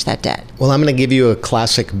manage that debt. Well, I'm going to give you a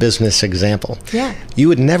classic business example. Yeah. You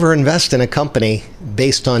would never invest in a company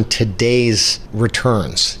based on today's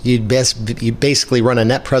returns. You basically run a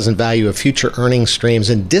net present value of future earning streams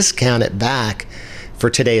and discount it back for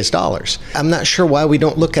today's dollars. I'm not sure why we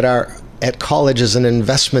don't look at college as an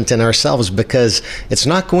investment in ourselves, because it's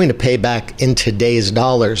not going to pay back in today's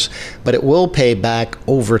dollars, but it will pay back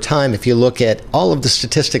over time if you look at all of the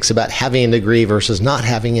statistics about having a degree versus not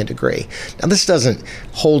having a degree. Now, this doesn't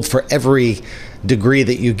hold for every degree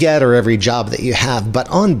that you get or every job that you have, but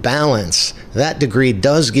on balance, that degree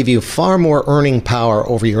does give you far more earning power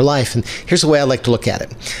over your life. And here's the way I like to look at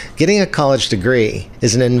it. Getting a college degree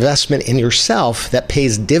is an investment in yourself that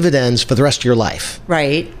pays dividends for the rest of your life.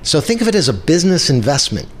 Right. So think of it as a business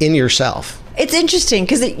investment in yourself. It's interesting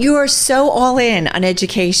because you are so all in on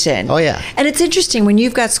education. Oh, yeah. And it's interesting when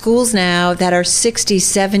you've got schools now that are $60,000,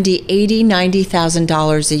 $70,000, $80,000,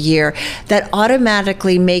 $90,000 a year that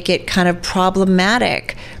automatically make it kind of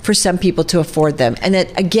problematic for some people to afford them. And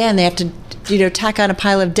that, again, they have to tack on a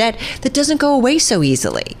pile of debt that doesn't go away so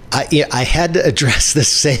easily. I had to address the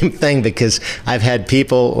same thing because I've had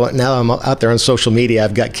people, now I'm out there on social media,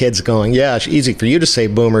 I've got kids going, yeah, it's easy for you to say,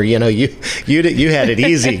 boomer, you had it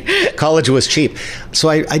easy. College was cheap. So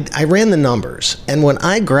I ran the numbers. And when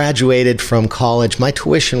I graduated from college, my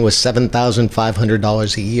tuition was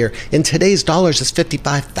 $7,500 a year. In today's dollars, it's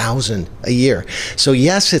 $55,000 a year. So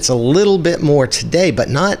yes, it's a little bit more today, but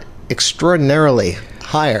not extraordinarily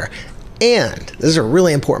higher. And this is a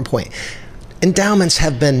really important point. Endowments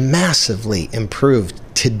have been massively improved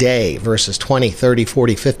today versus 20, 30,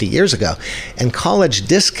 40, 50 years ago. And college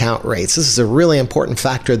discount rates, this is a really important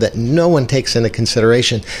factor that no one takes into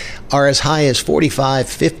consideration, are as high as 45,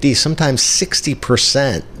 50, sometimes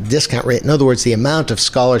 60% discount rate. In other words, the amount of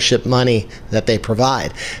scholarship money that they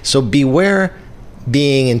provide. So beware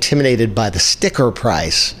being intimidated by the sticker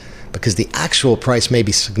price, because the actual price may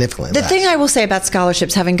be significantly less. The thing I will say about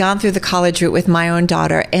scholarships, having gone through the college route with my own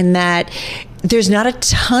daughter, in that there's not a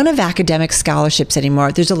ton of academic scholarships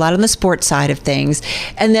anymore. There's a lot on the sports side of things.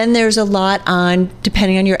 And then there's a lot on,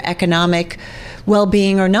 depending on your economic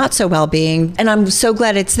well-being or not so well-being. And I'm so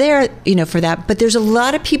glad it's there, for that. But there's a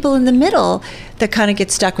lot of people in the middle that kind of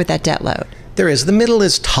get stuck with that debt load. There is. The middle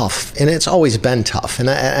is tough, and it's always been tough. And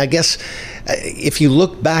I guess if you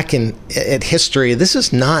look back at history, this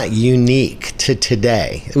is not unique to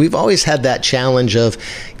today. We've always had that challenge of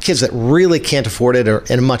kids that really can't afford it are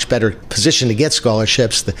in a much better position to get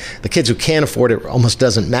scholarships. The kids who can't afford it almost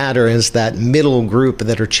doesn't matter, is that middle group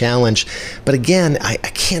that are challenged. But again, I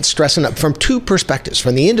can't stress enough, from two perspectives.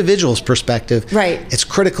 From the individual's perspective, right, it's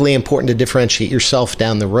critically important to differentiate yourself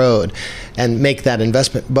down the road and make that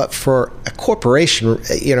investment. But for a corporation,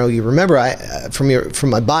 you remember from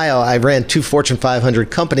my bio, I ran 2 Fortune 500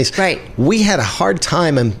 companies. Right. We had a hard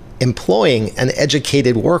time employing an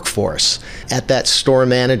educated workforce at that store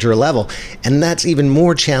manager level. And that's even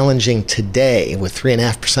more challenging today with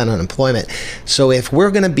 3.5% unemployment. So if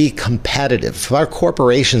we're going to be competitive, if our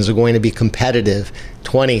corporations are going to be competitive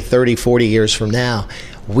 20, 30, 40 years from now,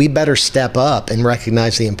 we better step up and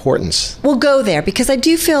recognize the importance. We'll go there, because I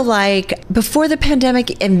do feel like before the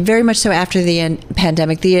pandemic, and very much so after the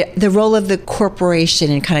pandemic, the role of the corporation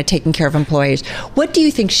in kind of taking care of employees. What do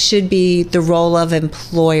you think should be the role of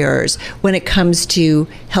employers when it comes to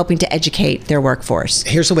helping to educate their workforce?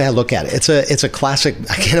 Here's the way I look at it. It's a classic,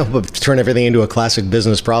 I can't help but turn everything into a classic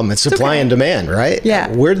business problem. It's supply and demand, right? Yeah.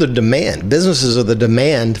 We're the demand. Businesses are the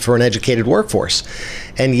demand for an educated workforce.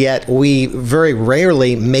 And yet we very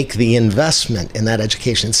rarely make the investment in that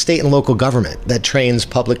education. It's state and local government that trains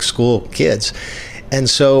public school kids. And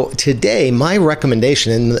so today, my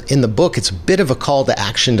recommendation in the book, it's a bit of a call to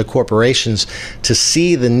action to corporations to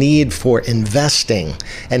see the need for investing.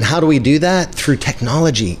 And how do we do that? Through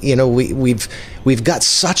technology. We've got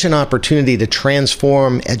such an opportunity to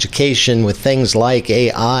transform education with things like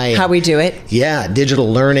AI. How we do it? Yeah,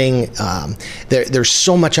 digital learning. There's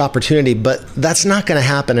so much opportunity, but that's not going to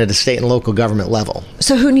happen at a state and local government level.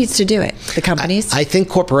 So who needs to do it? The companies? I think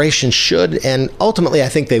corporations should, and ultimately I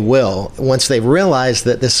think they will, once they realize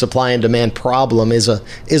that this supply and demand problem is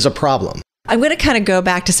a problem. I'm going to kind of go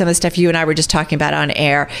back to some of the stuff you and I were just talking about on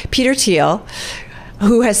air. Peter Thiel,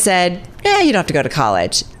 who has said, you don't have to go to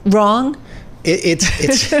college. Wrong? It's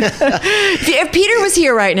If Peter was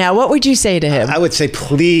here right now, what would you say to him? I would say,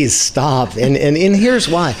 please stop. And here's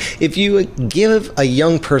why. If you give a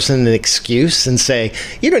young person an excuse and say,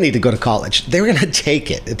 you don't need to go to college, they're going to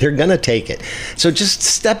take it. They're going to take it. So just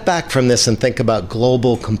step back from this and think about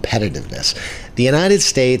global competitiveness. The United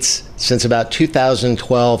States, since about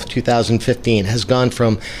 2012, 2015, has gone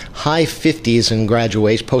from high 50s in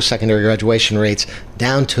post-secondary graduation rates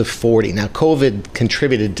down to 40. Now, COVID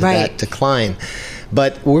contributed to that decline,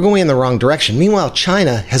 but we're going in the wrong direction. Meanwhile,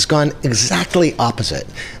 China has gone exactly opposite.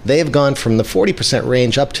 They have gone from the 40%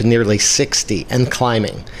 range up to nearly 60 and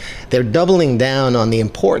climbing. They're doubling down on the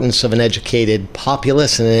importance of an educated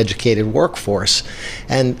populace and an educated workforce.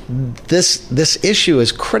 And this issue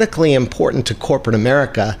is critically important to corporate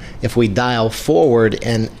America if we dial forward,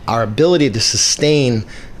 and our ability to sustain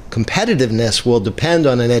competitiveness will depend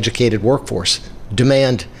on an educated workforce.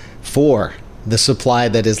 Demand for the supply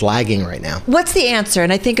that is lagging right now. What's the answer?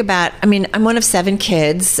 And I think about, I'm one of 7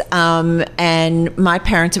 kids, and my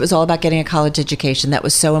parents, it was all about getting a college education. That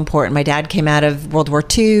was so important. My dad came out of World War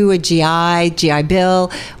II, a GI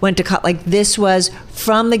Bill, went to this was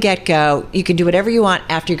from the get-go, you can do whatever you want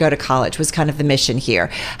after you go to college, was kind of the mission here.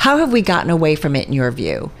 How have we gotten away from it in your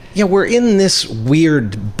view? Yeah, we're in this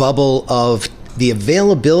weird bubble of the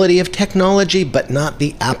availability of technology, but not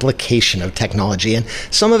the application of technology. And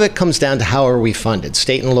some of it comes down to how are we funded?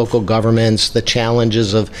 State and local governments, the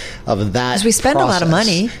challenges of that. Because we spend a lot of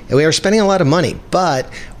money. We are spending a lot of money, but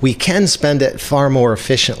we can spend it far more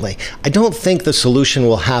efficiently. I don't think the solution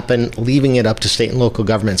will happen leaving it up to state and local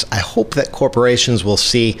governments. I hope that corporations will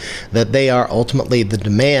see that they are ultimately the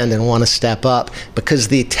demand and want to step up, because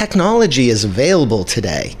the technology is available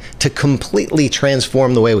today to completely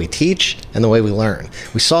transform the way we teach and the way we learn.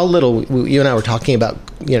 We saw you and I were talking about,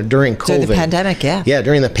 during COVID. During the pandemic, yeah. Yeah,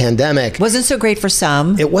 during the pandemic. Wasn't so great for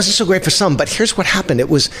some. It wasn't so great for some, but here's what happened. It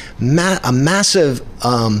was a massive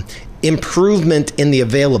improvement in the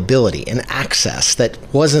availability and access that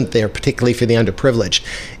wasn't there, particularly for the underprivileged.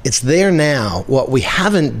 It's there now. What we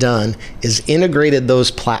haven't done is integrated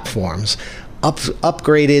those platforms,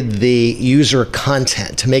 upgraded the user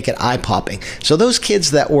content to make it eye-popping. So those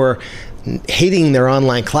kids that were hating their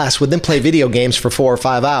online class would then play video games for 4 or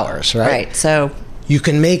 5 hours, right? Right. So you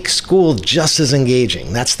can make school just as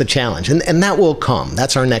engaging. That's the challenge. And that will come.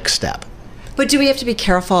 That's our next step. But do we have to be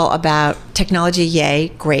careful about technology? Yay,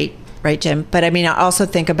 great, right, Jim? But I mean, I also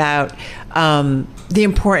think about the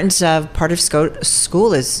importance of part of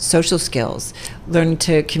school is social skills, learning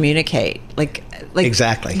to communicate. Like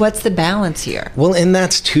exactly. What's the balance here? Well, and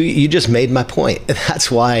you just made my point. That's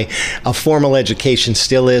why a formal education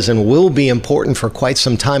still is and will be important for quite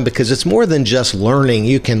some time, because it's more than just learning.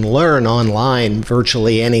 You can learn online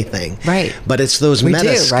virtually anything. Right. But it's those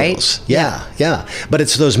meta skills. Right? Yeah. But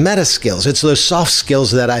it's those meta skills. It's those soft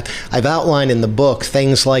skills that I've outlined in the book,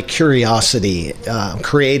 things like curiosity,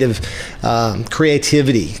 creativity,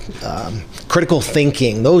 critical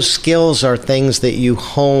thinking. Those skills are things that you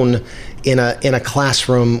hone in a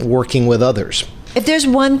classroom working with others. If there's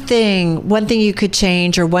one thing you could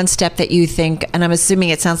change, or one step that you think, and I'm assuming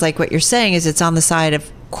it sounds like what you're saying is it's on the side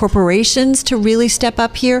of corporations to really step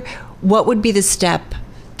up here, what would be the step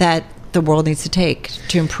that the world needs to take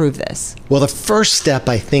to improve this? Well, the first step,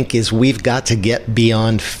 I think, is we've got to get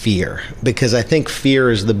beyond fear, because I think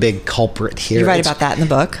fear is the big culprit here. You write about that in the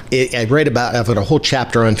book. I write about, I've got a whole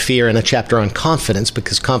chapter on fear and a chapter on confidence,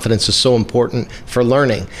 because confidence is so important for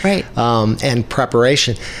learning, right, and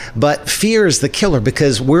preparation. But fear is the killer,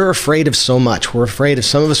 because we're afraid of so much.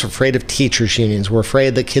 Some of us are afraid of teachers' unions. We're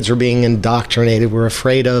afraid that kids are being indoctrinated. We're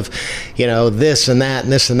afraid of, this and that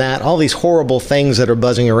and this and that, all these horrible things that are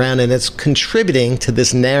buzzing around, and it's contributing to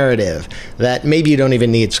this narrative that maybe you don't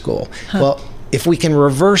even need school. Well, if we can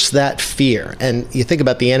reverse that fear, and you think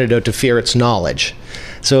about the antidote to fear, it's knowledge.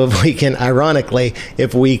 So if we can, ironically,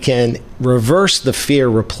 reverse the fear,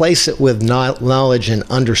 replace it with knowledge and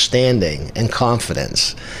understanding and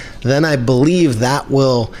confidence, then I believe that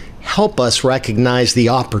will help us recognize the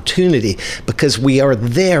opportunity, because we are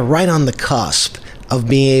there right on the cusp of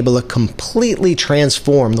being able to completely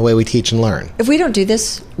transform the way we teach and learn. If we don't do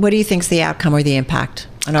this, what do you think is the outcome or the impact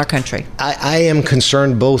on our country? I am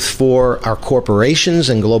concerned both for our corporations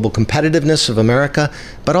and global competitiveness of America,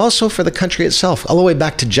 but also for the country itself, all the way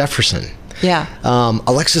back to Jefferson. Yeah.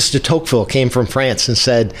 Alexis de Tocqueville came from France and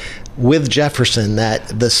said, with Jefferson, that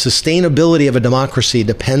the sustainability of a democracy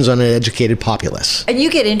depends on an educated populace. And you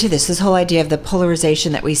get into this whole idea of the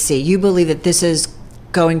polarization that we see. You believe that this is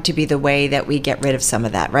going to be the way that we get rid of some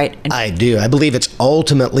of that, right? I do. I believe it's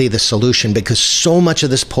ultimately the solution, because so much of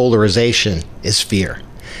this polarization is fear.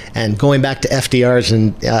 And going back to FDR's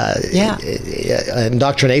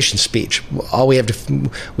indoctrination speech, we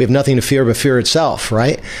have nothing to fear but fear itself,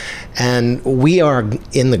 right? And we are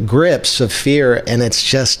in the grips of fear, and it's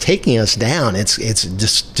just taking us down. It's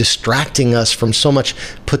just distracting us from so much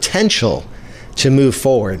potential to move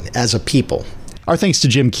forward as a people. Our thanks to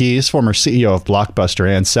Jim Keyes, former CEO of Blockbuster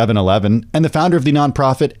and 7-Eleven, and the founder of the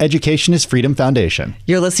nonprofit Education is Freedom Foundation.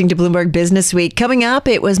 You're listening to Bloomberg Businessweek. Coming up,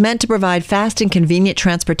 it was meant to provide fast and convenient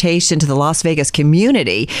transportation to the Las Vegas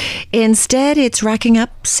community. Instead, it's racking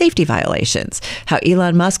up safety violations. How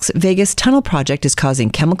Elon Musk's Vegas tunnel project is causing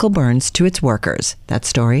chemical burns to its workers. That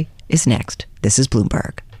story is next. This is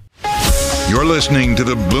Bloomberg. You're listening to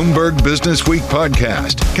the Bloomberg Business Week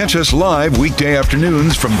podcast. Catch us live weekday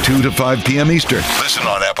afternoons from 2 to 5 p.m. Eastern. Listen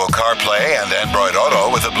on Apple CarPlay and Android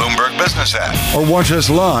Auto with the Bloomberg Business App. Or watch us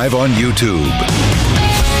live on YouTube.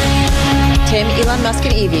 Tim, Elon Musk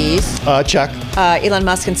and EVs. Check. Elon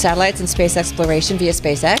Musk and satellites and space exploration via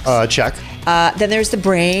SpaceX. Check. Then there's the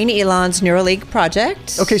brain, Elon's Neuralink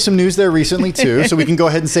project. Okay, some news there recently, too. So we can go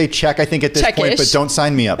ahead and say check, I think, at this Check-ish. point, but don't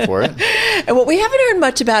sign me up for it. And what we haven't heard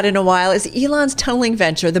much about in a while is Elon's tunneling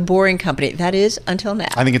venture, the Boring Company. That is until now.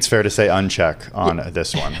 I think it's fair to say uncheck on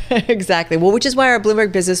this one. Exactly. Well, which is why our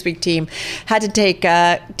Bloomberg Businessweek team had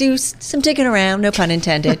to do some digging around, no pun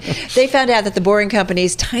intended. They found out that the Boring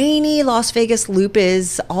Company's tiny Las Vegas loop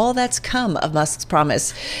is all that's come of Musk's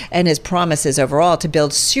promise and his promises overall to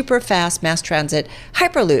build super fast mass transit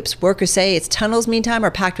hyperloops. Workers say its tunnels, meantime, are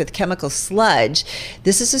packed with chemical sludge.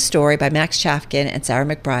 This is a story by Max Chafkin and Sarah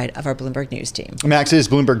McBride of our Bloomberg News team. Max is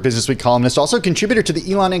Bloomberg Businessweek columnist, also contributor to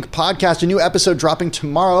the Elon Inc. podcast. A new episode dropping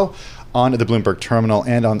tomorrow on the Bloomberg terminal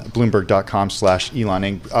and on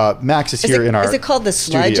Bloomberg.com/Elon. Max is here in our Is it called the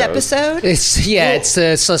sludge studios. episode? It's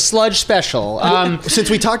a sludge special. Since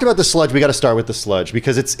we talked about the sludge, we got to start with the sludge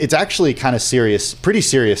because it's actually kind of serious, pretty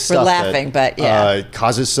serious stuff. We're laughing, but yeah.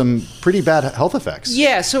 Causes some pretty bad health effects.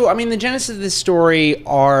 Yeah, so I mean, the genesis of this story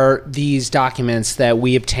are these documents that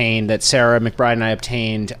we obtained, that Sarah McBride and I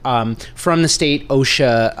obtained from the state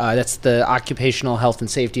OSHA, that's the Occupational Health and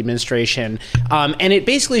Safety Administration, and it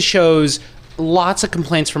basically shows lots of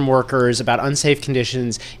complaints from workers about unsafe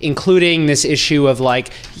conditions, including this issue of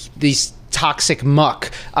like these toxic muck,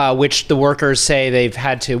 which the workers say they've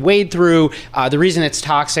had to wade through. The reason it's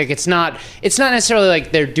toxic, it's not necessarily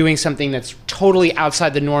like they're doing something that's totally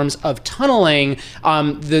outside the norms of tunneling.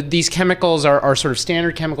 These chemicals are sort of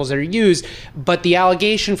standard chemicals that are used, but the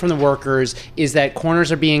allegation from the workers is that corners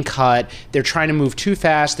are being cut, they're trying to move too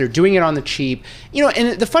fast, they're doing it on the cheap.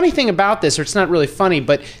 And the funny thing about this, or it's not really funny,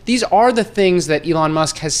 but these are the things that Elon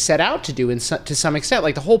Musk has set out to do to some extent.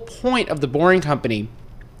 Like the whole point of the Boring Company,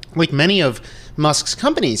 like many of Musk's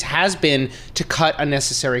companies, has been to cut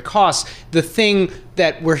unnecessary costs. The thing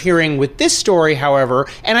that we're hearing with this story, however,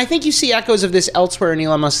 and I think you see echoes of this elsewhere in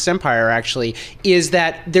Elon Musk's empire actually, is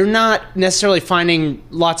that they're not necessarily finding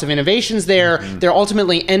lots of innovations there. Mm-hmm. They're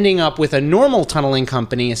ultimately ending up with a normal tunneling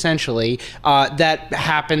company, essentially, that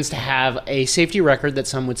happens to have a safety record that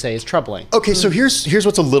some would say is troubling. Okay, so here's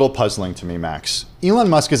what's a little puzzling to me, Max. Elon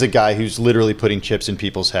Musk is a guy who's literally putting chips in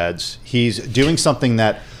people's heads. He's doing something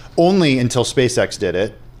that only until SpaceX did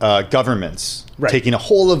it, governments, taking a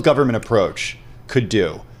whole of government approach, could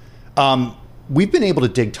do. We've been able to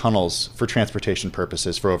dig tunnels for transportation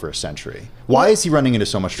purposes for over a century. Why is he running into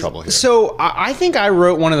so much trouble here? So I think I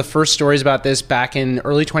wrote one of the first stories about this back in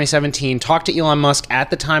early 2017, talked to Elon Musk at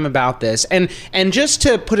the time about this. And just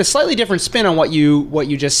to put a slightly different spin on what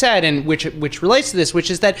you just said, and which relates to this, which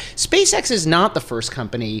is that SpaceX is not the first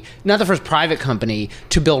company, not the first private company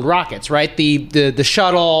to build rockets, right? The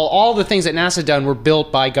shuttle, all the things that NASA done were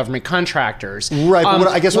built by government contractors. Right, but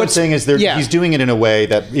what I'm saying is he's doing it in a way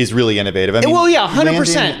that is really innovative. I mean, well, yeah,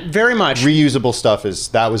 100%, very much. Reusable stuff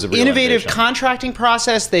that was a real innovative innovation. Contracting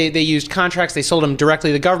process. They used contracts. They sold them directly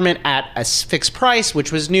to the government at a fixed price,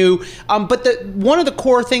 which was new. But one of the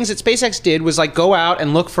core things that SpaceX did was like go out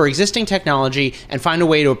and look for existing technology and find a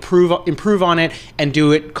way to improve on it and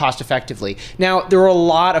do it cost effectively. Now, there are a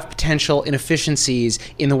lot of potential inefficiencies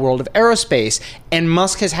in the world of aerospace, and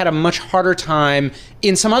Musk has had a much harder time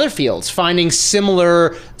in some other fields finding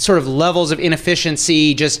similar sort of levels of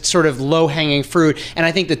inefficiency, just sort of low-hanging fruit. And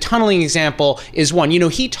I think the tunneling example is one.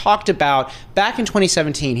 He talked about, back in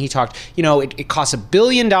 2017, he talked, it costs $1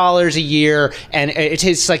 billion a year, and it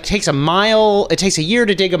takes a year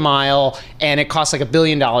to dig a mile, and it costs like $1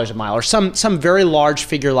 billion a mile, or some very large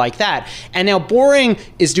figure like that. And now Boring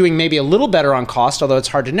is doing maybe a little better on cost, although it's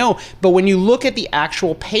hard to know. But when you look at the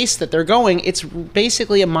actual pace that they're going, it's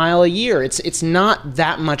basically a mile a year. It's not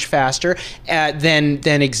that much faster than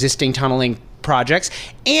existing tunneling projects.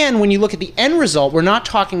 And when you look at the end result, we're not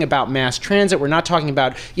talking about mass transit. We're not talking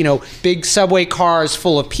about, big subway cars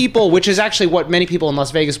full of people, which is actually what many people in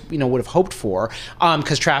Las Vegas, would have hoped for,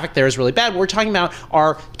 because traffic there is really bad. What we're talking about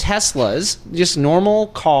are Teslas, just normal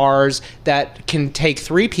cars that can take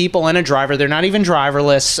 3 people and a driver. They're not even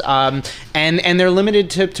driverless, and they're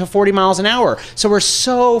limited to 40 miles an hour. So we're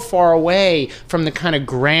so far away from the kind of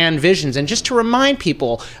grand visions. And just to remind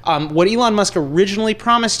people, what Elon Musk originally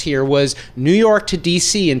promised here was New York to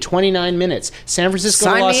D.C. in 29 minutes, San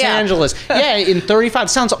Francisco to Los Angeles, in 35.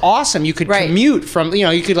 Sounds awesome. You could commute from,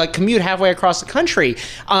 you could commute halfway across the country,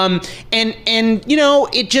 and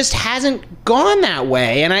it just hasn't gone that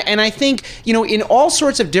way. And I think in all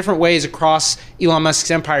sorts of different ways across Elon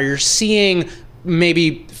Musk's empire, you're seeing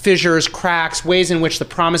maybe fissures, cracks, ways in which the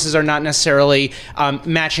promises are not necessarily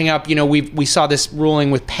matching up. We saw this ruling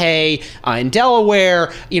with pay in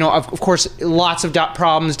Delaware. Of course, lots of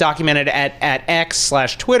problems documented at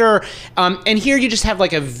X/Twitter. And here you just have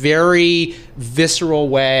like a very visceral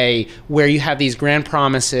way where you have these grand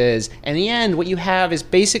promises. And in the end, what you have is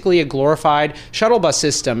basically a glorified shuttle bus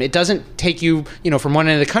system. It doesn't take you, from one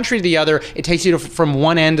end of the country to the other. It takes you from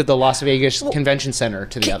one end of the Las Vegas Convention Center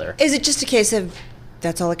to the other. Is it just a case of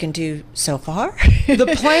that's all it can do so far?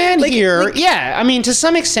 The plan here, to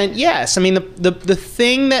some extent, yes. The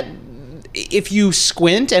thing that, if you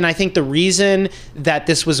squint, and I think the reason that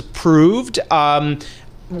this was approved,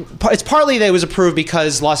 it's partly that it was approved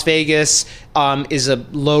because Las Vegas is a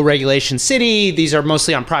low regulation city. These are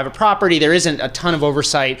mostly on private property. There isn't a ton of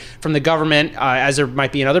oversight from the government, as there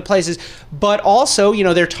might be in other places. But also,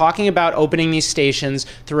 they're talking about opening these stations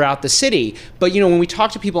throughout the city. But, when we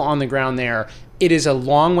talk to people on the ground there, it is a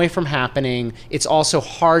long way from happening. It's also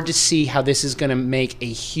hard to see how this is going to make a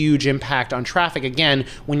huge impact on traffic. Again,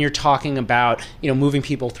 when you're talking about, moving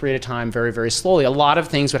people 3 at a time very, very slowly, a lot of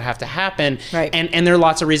things would have to happen. Right. And there are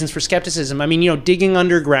lots of reasons for skepticism. I mean, digging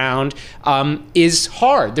underground is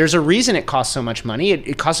hard. There's a reason it costs so much money.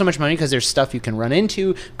 It costs so much money because there's stuff you can run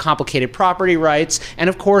into, complicated property rights, and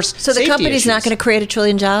of course, so the company's not going to create 1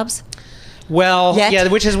 trillion jobs? Well, yeah,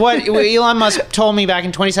 which is what Elon Musk told me back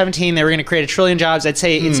in 2017. They were going to create 1 trillion jobs. I'd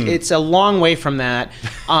say it's a long way from that.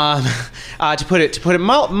 To put it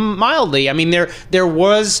mildly, I mean there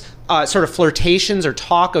was sort of flirtations or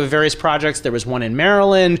talk of various projects. There was one in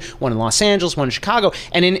Maryland, one in Los Angeles, one in Chicago,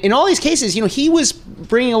 and in all these cases, he was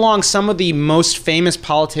bringing along some of the most famous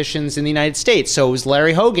politicians in the United States. So it was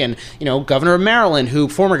Larry Hogan, governor of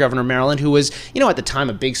Maryland, former governor of Maryland, who was at the time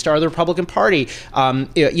a big star of the Republican Party.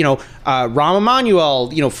 Rahm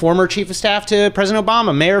Emanuel, former chief of staff to President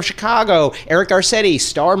Obama, mayor of Chicago, Eric Garcetti,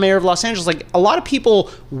 star mayor of Los Angeles. Like, a lot of people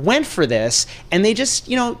went for this, and they just,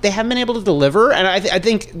 they haven't been able to deliver. And I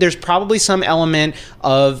think there's probably some element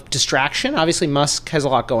of distraction. Obviously, Musk has a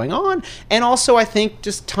lot going on. And also, I think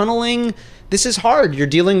just tunneling, this is hard. You're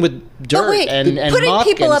dealing with dirt and putting muck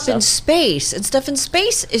people and up stuff. in space and stuff in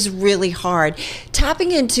space is really hard.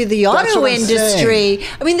 Tapping into the auto industry.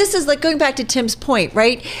 I mean, this is like going back to Tim's point,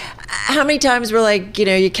 right? How many times we're like,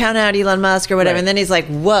 you count out Elon Musk or whatever, and then he's like,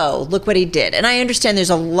 whoa, look what he did. And I understand there's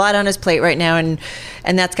a lot on his plate right now, and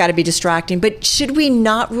that's got to be distracting. But should we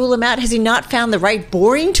not rule him out? Has he not found the right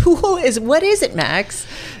boring tool? What is it, Max?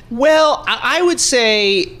 Well, I would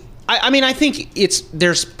say, I think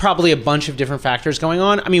there's probably a bunch of different factors going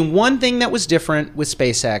on. I mean, one thing that was different with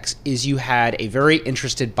SpaceX is you had a very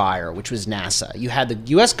interested buyer, which was NASA. You had the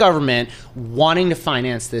U.S. government wanting to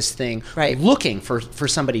finance this thing, looking for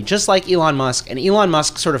somebody just like Elon Musk, and Elon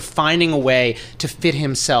Musk sort of finding a way to fit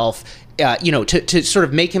himself to sort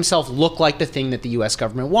of make himself look like the thing that the U.S.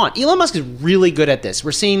 government want. Elon Musk is really good at this.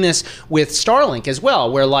 We're seeing this with Starlink as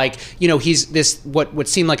well, where he's this what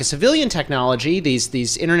seemed like a civilian technology,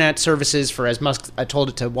 these internet services for, as Musk told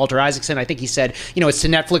it to Walter Isaacson, I think he said, it's to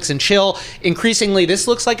Netflix and chill. Increasingly, this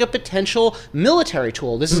looks like a potential military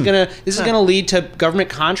tool. This is gonna lead to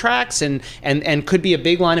government contracts and could be a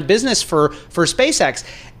big line of business for SpaceX.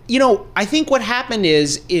 I think what happened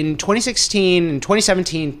is in 2016 and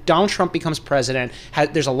 2017, Donald Trump becomes president.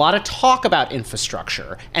 There's a lot of talk about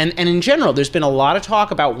infrastructure. And in general, there's been a lot of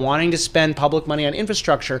talk about wanting to spend public money on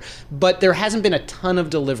infrastructure, but there hasn't been a ton of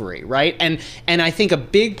delivery, right? And I think a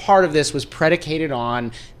big part of this was predicated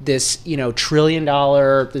on this, $1 trillion,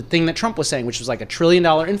 the thing that Trump was saying, which was like $1 trillion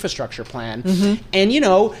infrastructure plan. Mm-hmm.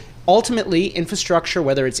 And, ultimately, infrastructure,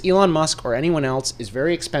 whether it's Elon Musk or anyone else, is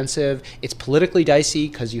very expensive. It's politically dicey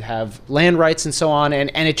because you have land rights and so on,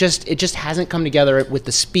 and it just hasn't come together with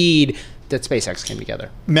the speed that SpaceX came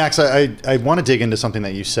together. Max, I want to dig into something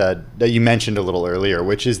that you said, that you mentioned a little earlier,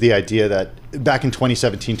 which is the idea that back in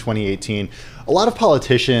 2017, 2018, a lot of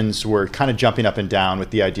politicians were kind of jumping up and down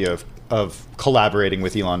with the idea of collaborating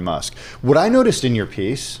with Elon Musk. What I noticed in your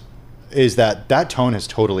piece is that tone has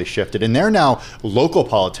totally shifted. And there are now local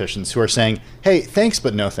politicians who are saying, hey, thanks,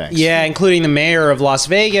 but no thanks. Yeah, including the mayor of Las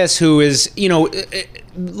Vegas, who is,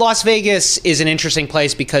 Las Vegas is an interesting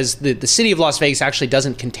place because the city of Las Vegas actually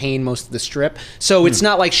doesn't contain most of the Strip. So it's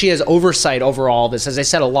not like she has oversight over all this. As I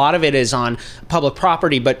said, a lot of it is on public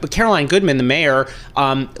property. But Caroline Goodman, the mayor,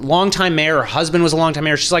 longtime mayor, her husband was a longtime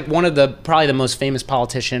mayor. She's like one of probably the most famous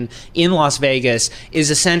politician in Las Vegas,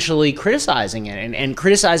 is essentially criticizing it and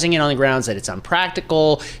criticizing it on the grounds that it's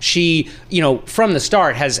unpractical. She, from the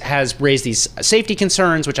start has raised these safety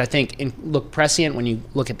concerns, which I think look prescient when you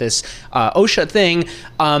look at this OSHA thing.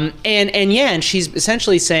 And she's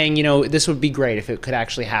essentially saying, this would be great if it could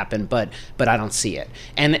actually happen, but I don't see it.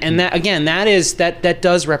 And that, again, that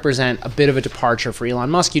does represent a bit of a departure for Elon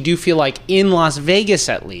Musk. You do feel like in Las Vegas,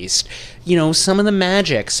 at least, some of the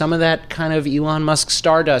magic, some of that kind of Elon Musk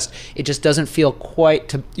stardust, it just doesn't feel quite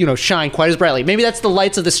to, shine quite as brightly. Maybe that's the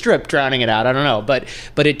lights of the Strip drowning it out. I don't know.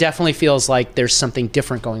 But it definitely feels like there's something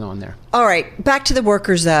different going on there. All right. Back to the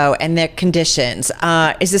workers, though, and their conditions.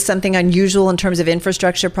 Is this something unusual in terms of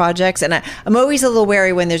infrastructure projects? And I'm always a little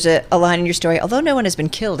wary when there's a line in your story, although no one has been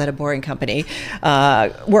killed at a Boring Company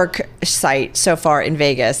work site so far in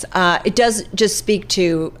Vegas. It does just speak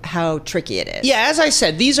to how tricky it is. Yeah, as I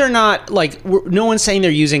said, these are not no one's saying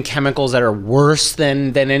they're using chemicals that are worse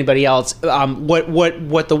than anybody else.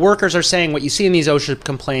 What the workers are saying, what you see in these OSHA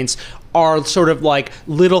complaints, are sort of like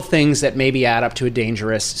little things that maybe add up to a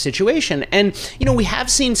dangerous situation. And, we have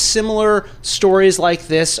seen similar stories like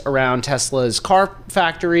this around Tesla's car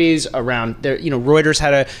factories, around their, Reuters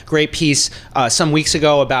had a great piece some weeks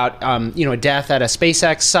ago about, a death at a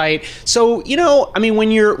SpaceX site. So,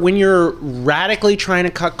 when you're radically trying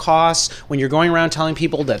to cut costs, when you're going around telling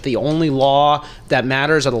people that the only law that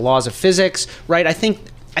matters are the laws of physics, right? I think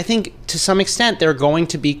to some extent there are going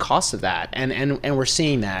to be costs of that, and we're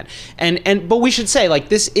seeing that. But we should say, like,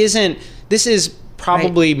 this is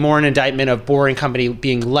probably more an indictment of Boring Company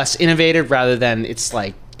being less innovative rather than it's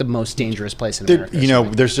like the most dangerous place in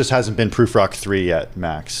America. There's just hasn't been Proofrock 3 yet,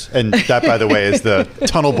 Max. And that, by the way, is the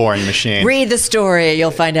tunnel boring machine. Read the story, you'll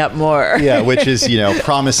find out more. Yeah, which is,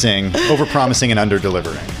 over-promising and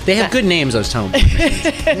under-delivering. They have good names, those tunnel boring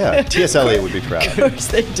machines. Yeah, T.S. Eliot would be proud. Of course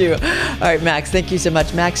they do. All right, Max, thank you so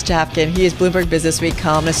much. Max Chapkin, he is Bloomberg Businessweek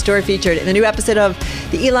columnist, story featured in the new episode of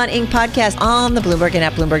the Elon Inc. podcast on the Bloomberg and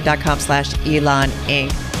at Bloomberg.com/Elon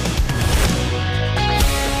Inc.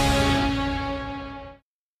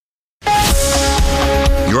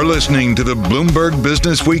 You're listening to the Bloomberg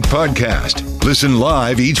Businessweek podcast. Listen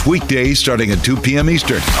live each weekday starting at 2 p.m.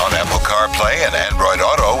 Eastern on Apple CarPlay and Android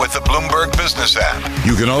Auto with the Bloomberg Business App.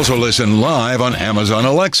 You can also listen live on Amazon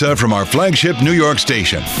Alexa from our flagship New York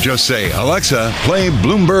station. Just say, Alexa, play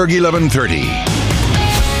Bloomberg 1130.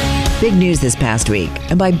 Big news this past week.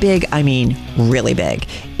 And by big, I mean really big.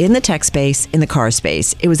 In the tech space, in the car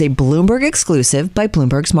space, it was a Bloomberg exclusive by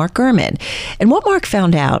Bloomberg's Mark Gurman. And what Mark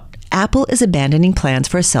found out, Apple is abandoning plans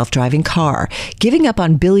for a self-driving car, giving up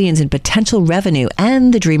on billions in potential revenue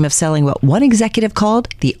and the dream of selling what one executive called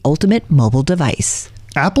the ultimate mobile device.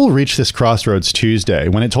 Apple reached this crossroads Tuesday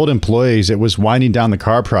when it told employees it was winding down the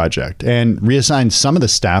car project and reassigned some of the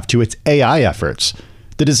staff to its AI efforts.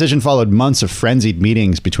 The decision followed months of frenzied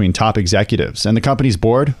meetings between top executives and the company's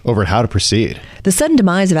board over how to proceed. The sudden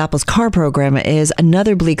demise of Apple's car program is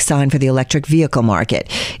another bleak sign for the electric vehicle market.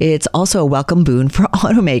 It's also a welcome boon for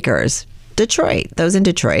automakers. Those in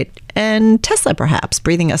Detroit, and Tesla perhaps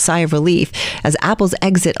breathing a sigh of relief as Apple's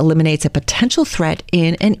exit eliminates a potential threat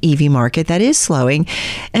in an EV market that is slowing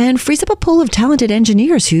and frees up a pool of talented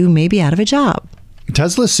engineers who may be out of a job.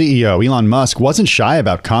 Tesla's CEO, Elon Musk, wasn't shy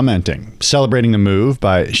about commenting, celebrating the move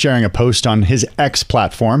by sharing a post on his X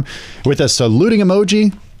platform with a saluting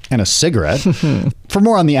emoji and a cigarette. For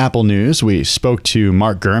more on the Apple news, we spoke to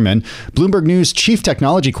Mark Gurman, Bloomberg News chief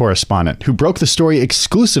technology correspondent, who broke the story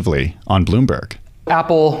exclusively on Bloomberg.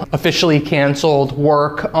 Apple officially canceled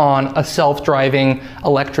work on a self-driving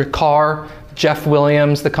electric car. Jeff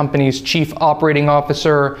Williams, the company's chief operating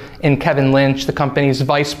officer, and Kevin Lynch, the company's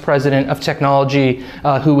vice president of technology,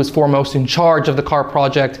 who was foremost in charge of the car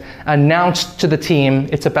project, announced to the team,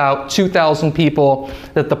 it's about 2,000 people,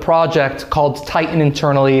 that the project, called Titan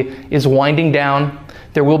internally, is winding down.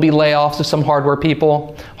 There will be layoffs of some hardware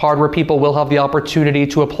people. Hardware people will have the opportunity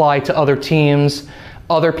to apply to other teams.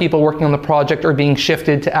 Other people working on the project are being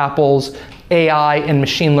shifted to Apple's AI and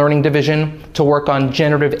machine learning division to work on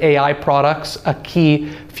generative AI products, a key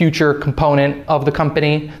future component of the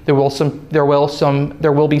company. There will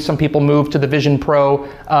be some people moved to the Vision Pro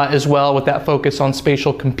as well, with that focus on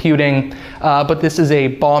spatial computing. But this is a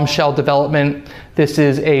bombshell development. This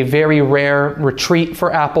is a very rare retreat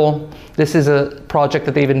for Apple. This is a project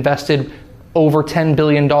that they've invested over $10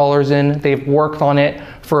 billion in. They've worked on it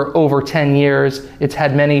for over 10 years. It's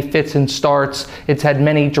had many fits and starts. It's had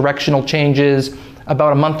many directional changes.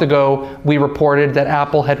 About a month ago, we reported that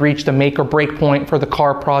Apple had reached a make or break point for the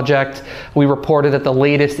car project. We reported that the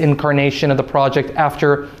latest incarnation of the project,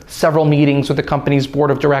 after several meetings with the company's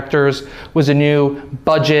board of directors, was a new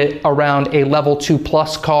budget around a level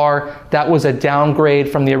 2+ car. That was a downgrade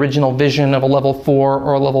from the original vision of a level 4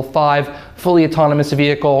 or a level 5 fully autonomous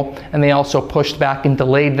vehicle, and they also pushed back and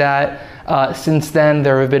delayed that. Since then,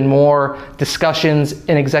 there have been more discussions,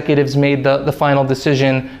 and executives made the final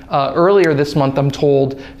decision earlier this month, I'm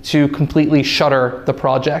told, to completely shutter the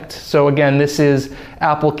project. So again, this is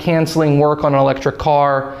Apple canceling work on an electric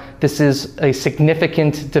car. This is a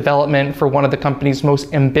significant development for one of the company's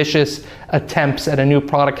most ambitious attempts at a new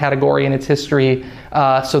product category in its history.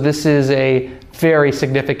 So this is a very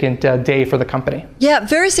significant day for the company. Yeah,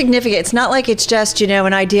 very significant. It's not like it's just,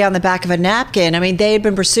 an idea on the back of a napkin. I mean, they had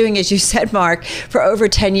been pursuing, as you said, Mark, for over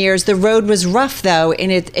 10 years. The road was rough, though,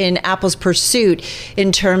 in Apple's pursuit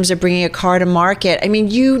in terms of bringing a car to market. I mean,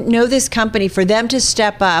 this company, for them to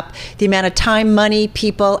step up the amount of time, money,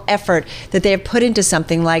 people, effort that they have put into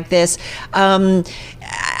something like this,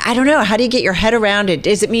 I don't know. How do you get your head around it?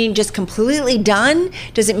 Does it mean just completely done?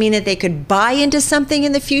 Does it mean that they could buy into something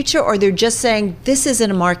in the future, or they're just saying this isn't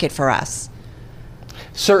a market for us?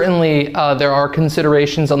 Certainly, there are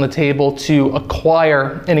considerations on the table to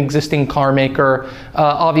acquire an existing car maker.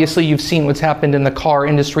 Obviously, you've seen what's happened in the car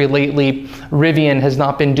industry lately. Rivian has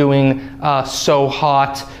not been doing so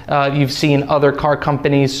hot. You've seen other car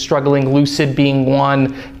companies struggling, Lucid being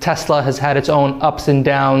one. Tesla has had its own ups and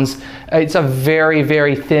downs. It's a very,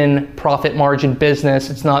 very thin profit margin business.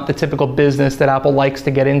 It's not the typical business that Apple likes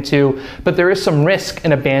to get into, but there is some risk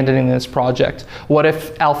in abandoning this project. What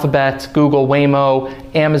if Alphabet, Google, Waymo,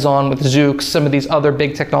 Amazon with Zoox, some of these other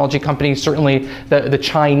big technology companies, certainly the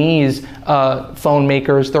Chinese phone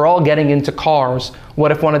makers, they're all getting into cars.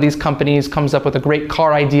 What if one of these companies comes up with a great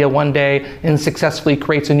car idea one day and successfully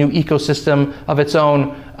creates a new ecosystem of its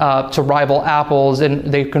own to rival Apple's, and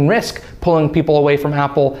they can risk pulling people away from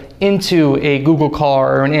Apple into a Google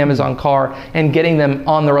car or an Amazon car and getting them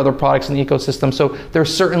on their other products in the ecosystem. So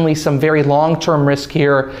there's certainly some very long-term risk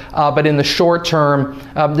here, but in the short term,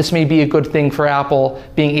 this may be a good thing for Apple,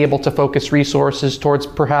 being able to focus resources towards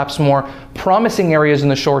perhaps more promising areas in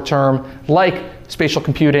the short term, like spatial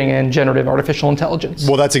computing and generative artificial intelligence.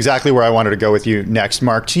 Well, that's exactly where I wanted to go with you next,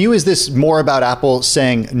 Mark. To you, is this more about Apple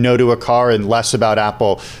saying no to a car and less about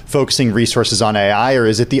Apple focusing resources on AI, or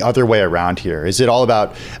is it the other way around here? Is it all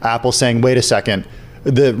about Apple saying, wait a second,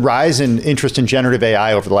 the rise in interest in generative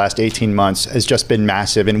AI over the last 18 months has just been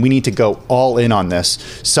massive, and we need to go all in on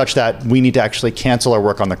this such that we need to actually cancel our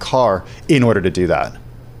work on the car in order to do that?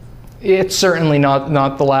 It's certainly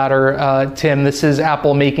not the latter, Tim. This is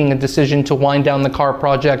Apple making a decision to wind down the car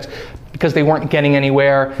project because they weren't getting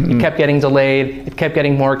anywhere. It kept getting delayed. It kept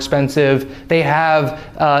getting more expensive. They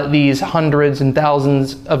have these hundreds and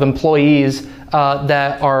thousands of employees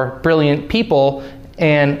that are brilliant people,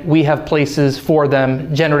 and we have places for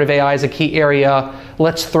them. Generative AI is a key area.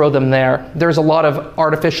 Let's throw them there. There's a lot of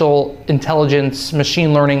artificial intelligence,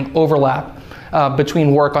 machine learning overlap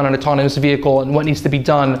between work on an autonomous vehicle and what needs to be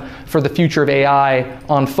done for the future of AI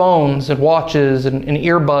on phones and watches and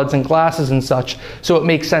earbuds and glasses and such. So it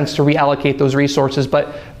makes sense to reallocate those resources.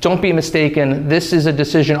 But don't be mistaken, this is a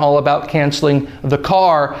decision all about canceling the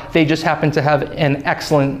car. They just happen to have an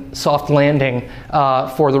excellent soft landing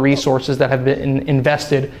for the resources that have been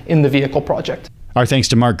invested in the vehicle project. Our thanks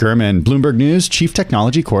to Mark Gurman, Bloomberg News Chief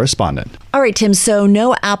Technology Correspondent. All right, Tim, so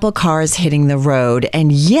no Apple cars hitting the road.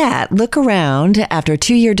 And yet, look around. After a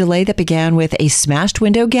 2-year delay that began with a smashed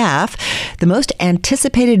window gaffe, the most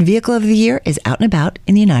anticipated vehicle of the year is out and about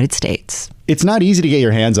in the United States. It's not easy to get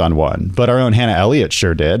your hands on one, but our own Hannah Elliott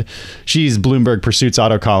sure did. She's Bloomberg Pursuit's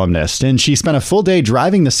auto columnist, and she spent a full day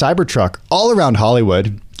driving the Cybertruck all around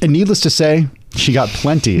Hollywood. And needless to say, she got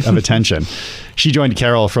plenty of attention. She joined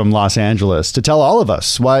Carol from Los Angeles to tell all of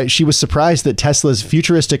us why she was surprised that Tesla's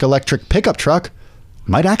futuristic electric pickup truck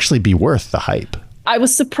might actually be worth the hype. I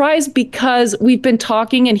was surprised because we've been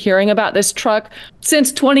talking and hearing about this truck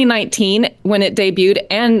since 2019 when it debuted,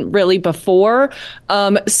 and really before.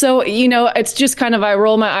 So, it's just kind of, I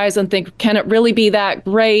roll my eyes and think, can it really be that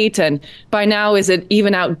great? And by now, is it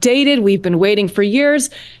even outdated? We've been waiting for years.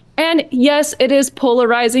 And yes, it is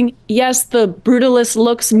polarizing. Yes, the brutalist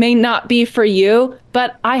looks may not be for you,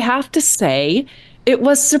 but I have to say, it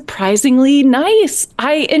was surprisingly nice.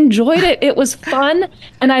 I enjoyed it. It was fun.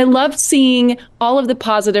 And I loved seeing all of the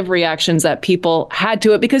positive reactions that people had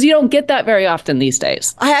to it, because you don't get that very often these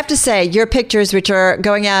days. I have to say, your pictures, which are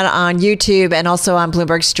going out on YouTube and also on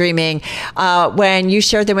Bloomberg Streaming, when you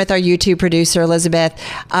shared them with our YouTube producer, Elizabeth,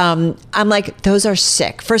 I'm like, those are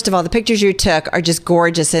sick. First of all, the pictures you took are just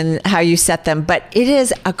gorgeous in how you set them, but it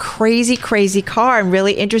is a crazy, crazy car. I'm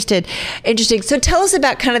really interesting. So tell us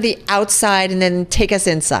about kind of the outside and then take us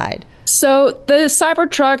inside. So the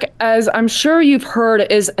Cybertruck, as I'm sure you've heard,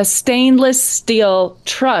 is a stainless steel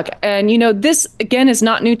truck. And, this, again, is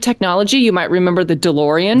not new technology. You might remember the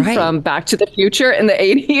DeLorean from Back to the Future in the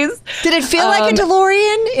 80s. Did it feel like a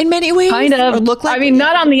DeLorean in many ways? Kind of. Or look like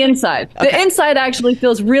not on the inside. Okay. The inside actually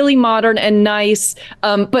feels really modern and nice.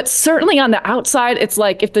 But certainly on the outside, it's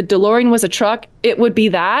like if the DeLorean was a truck, it would be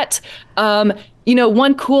that.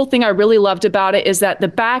 One cool thing I really loved about it is that the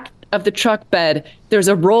back of the truck bed, there's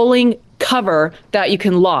a rolling cover that you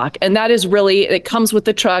can lock. And that is really, it comes with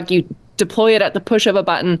the truck. You deploy it at the push of a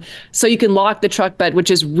button so you can lock the truck bed, which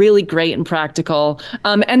is really great and practical.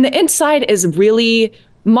 And the inside is really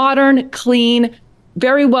modern, clean,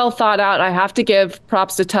 very well thought out. I have to give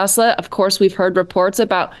props to Tesla. Of course, we've heard reports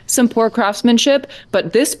about some poor craftsmanship,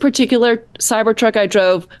 but this particular Cybertruck I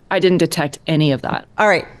drove, I didn't detect any of that. All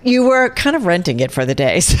right. You were kind of renting it for the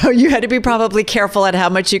day, so you had to be probably careful at how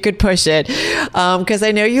much you could push it, because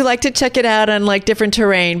I know you like to check it out on different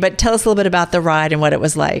terrain, but tell us a little bit about the ride and what it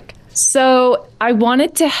was like. So I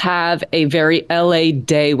wanted to have a very LA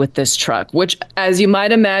day with this truck, which, as you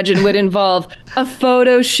might imagine, would involve a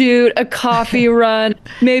photo shoot, a coffee run,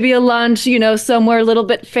 maybe a lunch, somewhere a little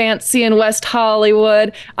bit fancy in West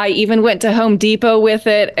Hollywood. I even went to Home Depot with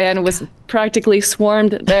it and was practically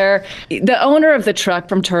swarmed there. The owner of the truck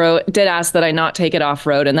from Turo did ask that I not take it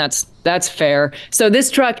off-road, and that's fair. So this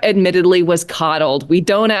truck admittedly was coddled. We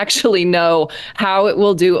don't actually know how it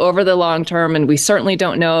will do over the long term, and we certainly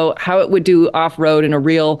don't know how it would do off-road in a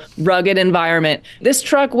real rugged environment. This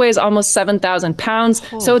truck weighs almost 7,000 pounds,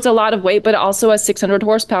 so it's a lot of weight, but it also has 600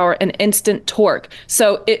 horsepower and instant torque.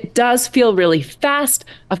 So it does feel really fast.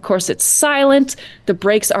 Of course, it's silent. The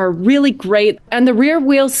brakes are really great, and the rear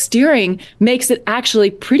wheel steering makes it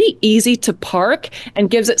actually pretty easy to park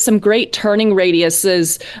and gives it some great turning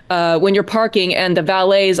radiuses when you're parking. And the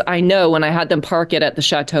valets, I know when I had them park it at the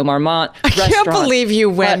Chateau Marmont restaurant. I can't believe you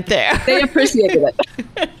went there. They appreciated it.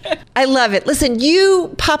 I love it. Listen,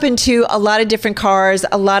 you pop into a lot of different cars,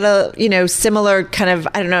 a lot of, similar kind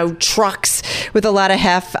of, trucks with a lot of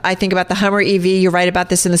heft. I think about the Hummer EV. You write about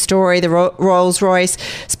this in the story, the Rolls-Royce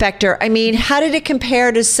Spectre. I mean, how did it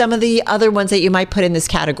compare to some of the other ones that you might put in this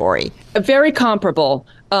category? Very comparable.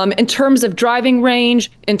 In terms of driving range,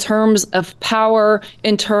 in terms of power,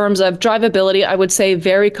 in terms of drivability, I would say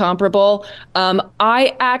very comparable.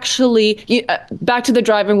 I actually, back to the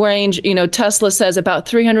driving range, Tesla says about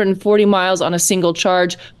 340 miles on a single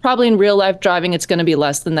charge. Probably in real life driving, it's going to be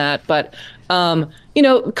less than that. But,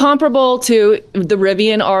 comparable to the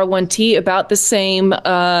Rivian R1T, about the same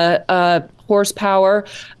horsepower.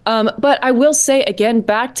 But I will say, again,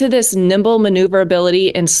 back to this nimble maneuverability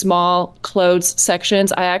in small closed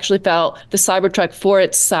sections, I actually felt the Cybertruck, for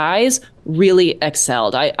its size, really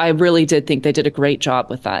excelled. I really did think they did a great job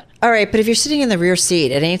with that. All right, but if you're sitting in the rear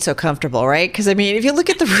seat, it ain't so comfortable, right? Because, if you look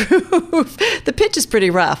at the roof, the pitch is pretty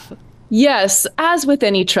rough. Yes, as with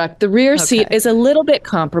any truck, the rear seat is a little bit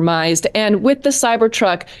compromised. And with the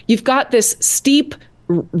Cybertruck, you've got this steep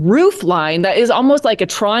roof line that is almost like a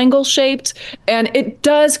triangle shaped, and it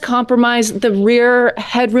does compromise the rear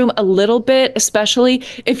headroom a little bit, especially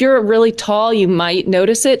if you're really tall. You might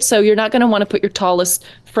notice it, so you're not going to want to put your tallest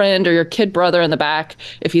friend or your kid brother in the back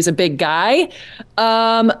if he's a big guy.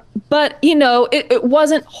 But it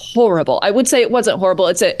wasn't horrible. I would say it wasn't horrible.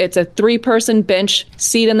 It's a 3-person bench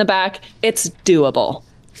seat in the back. It's doable.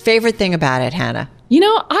 Favorite thing about it, Hannah?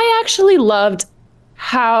 I actually loved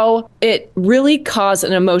how it really caused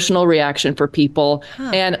an emotional reaction for people.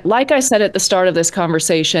 And like I said at the start of this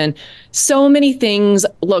conversation, so many things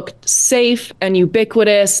looked safe and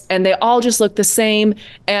ubiquitous, and they all just look the same.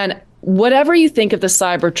 And whatever you think of the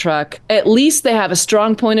Cybertruck, at least they have a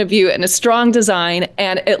strong point of view and a strong design.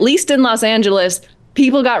 And at least in Los Angeles,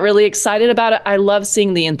 people got really excited about it. I love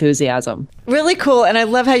seeing the enthusiasm. Really cool. And I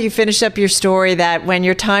love how you finished up your story that when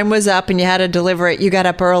your time was up and you had to deliver it, you got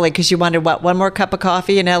up early because you wanted, one more cup of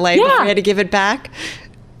coffee in LA before you had to give it back?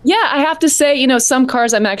 Yeah, I have to say, some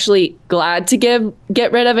cars I'm actually glad to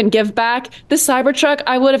get rid of and give back. The Cybertruck,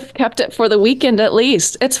 I would have kept it for the weekend at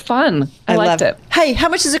least. It's fun. I liked it. Hey, how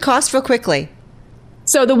much does it cost real quickly?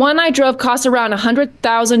 So the one I drove cost around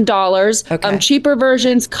 $100,000. Okay. Cheaper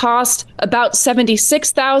versions cost about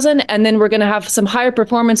 $76,000, and then we're going to have some higher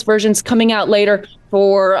performance versions coming out later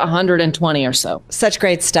for $120,000 or so. Such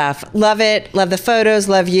great stuff. Love it. Love the photos.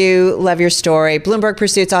 Love you. Love your story. Bloomberg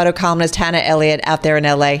Pursuit's auto columnist Hannah Elliott out there in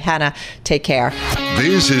LA. Hannah, take care.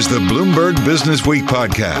 This is the Bloomberg Business Week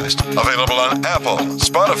podcast, available on Apple,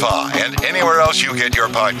 Spotify, and anywhere else you get your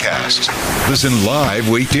podcasts. Listen live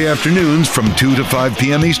weekday afternoons from 2 to 5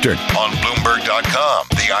 p.m. Eastern on Bloomberg.com,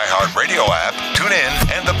 the iHeartRadio app,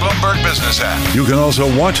 TuneIn, and the Bloomberg Business App. You can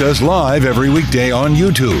also watch us live every weekday on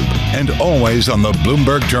YouTube and always on the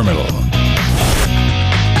Bloomberg Terminal.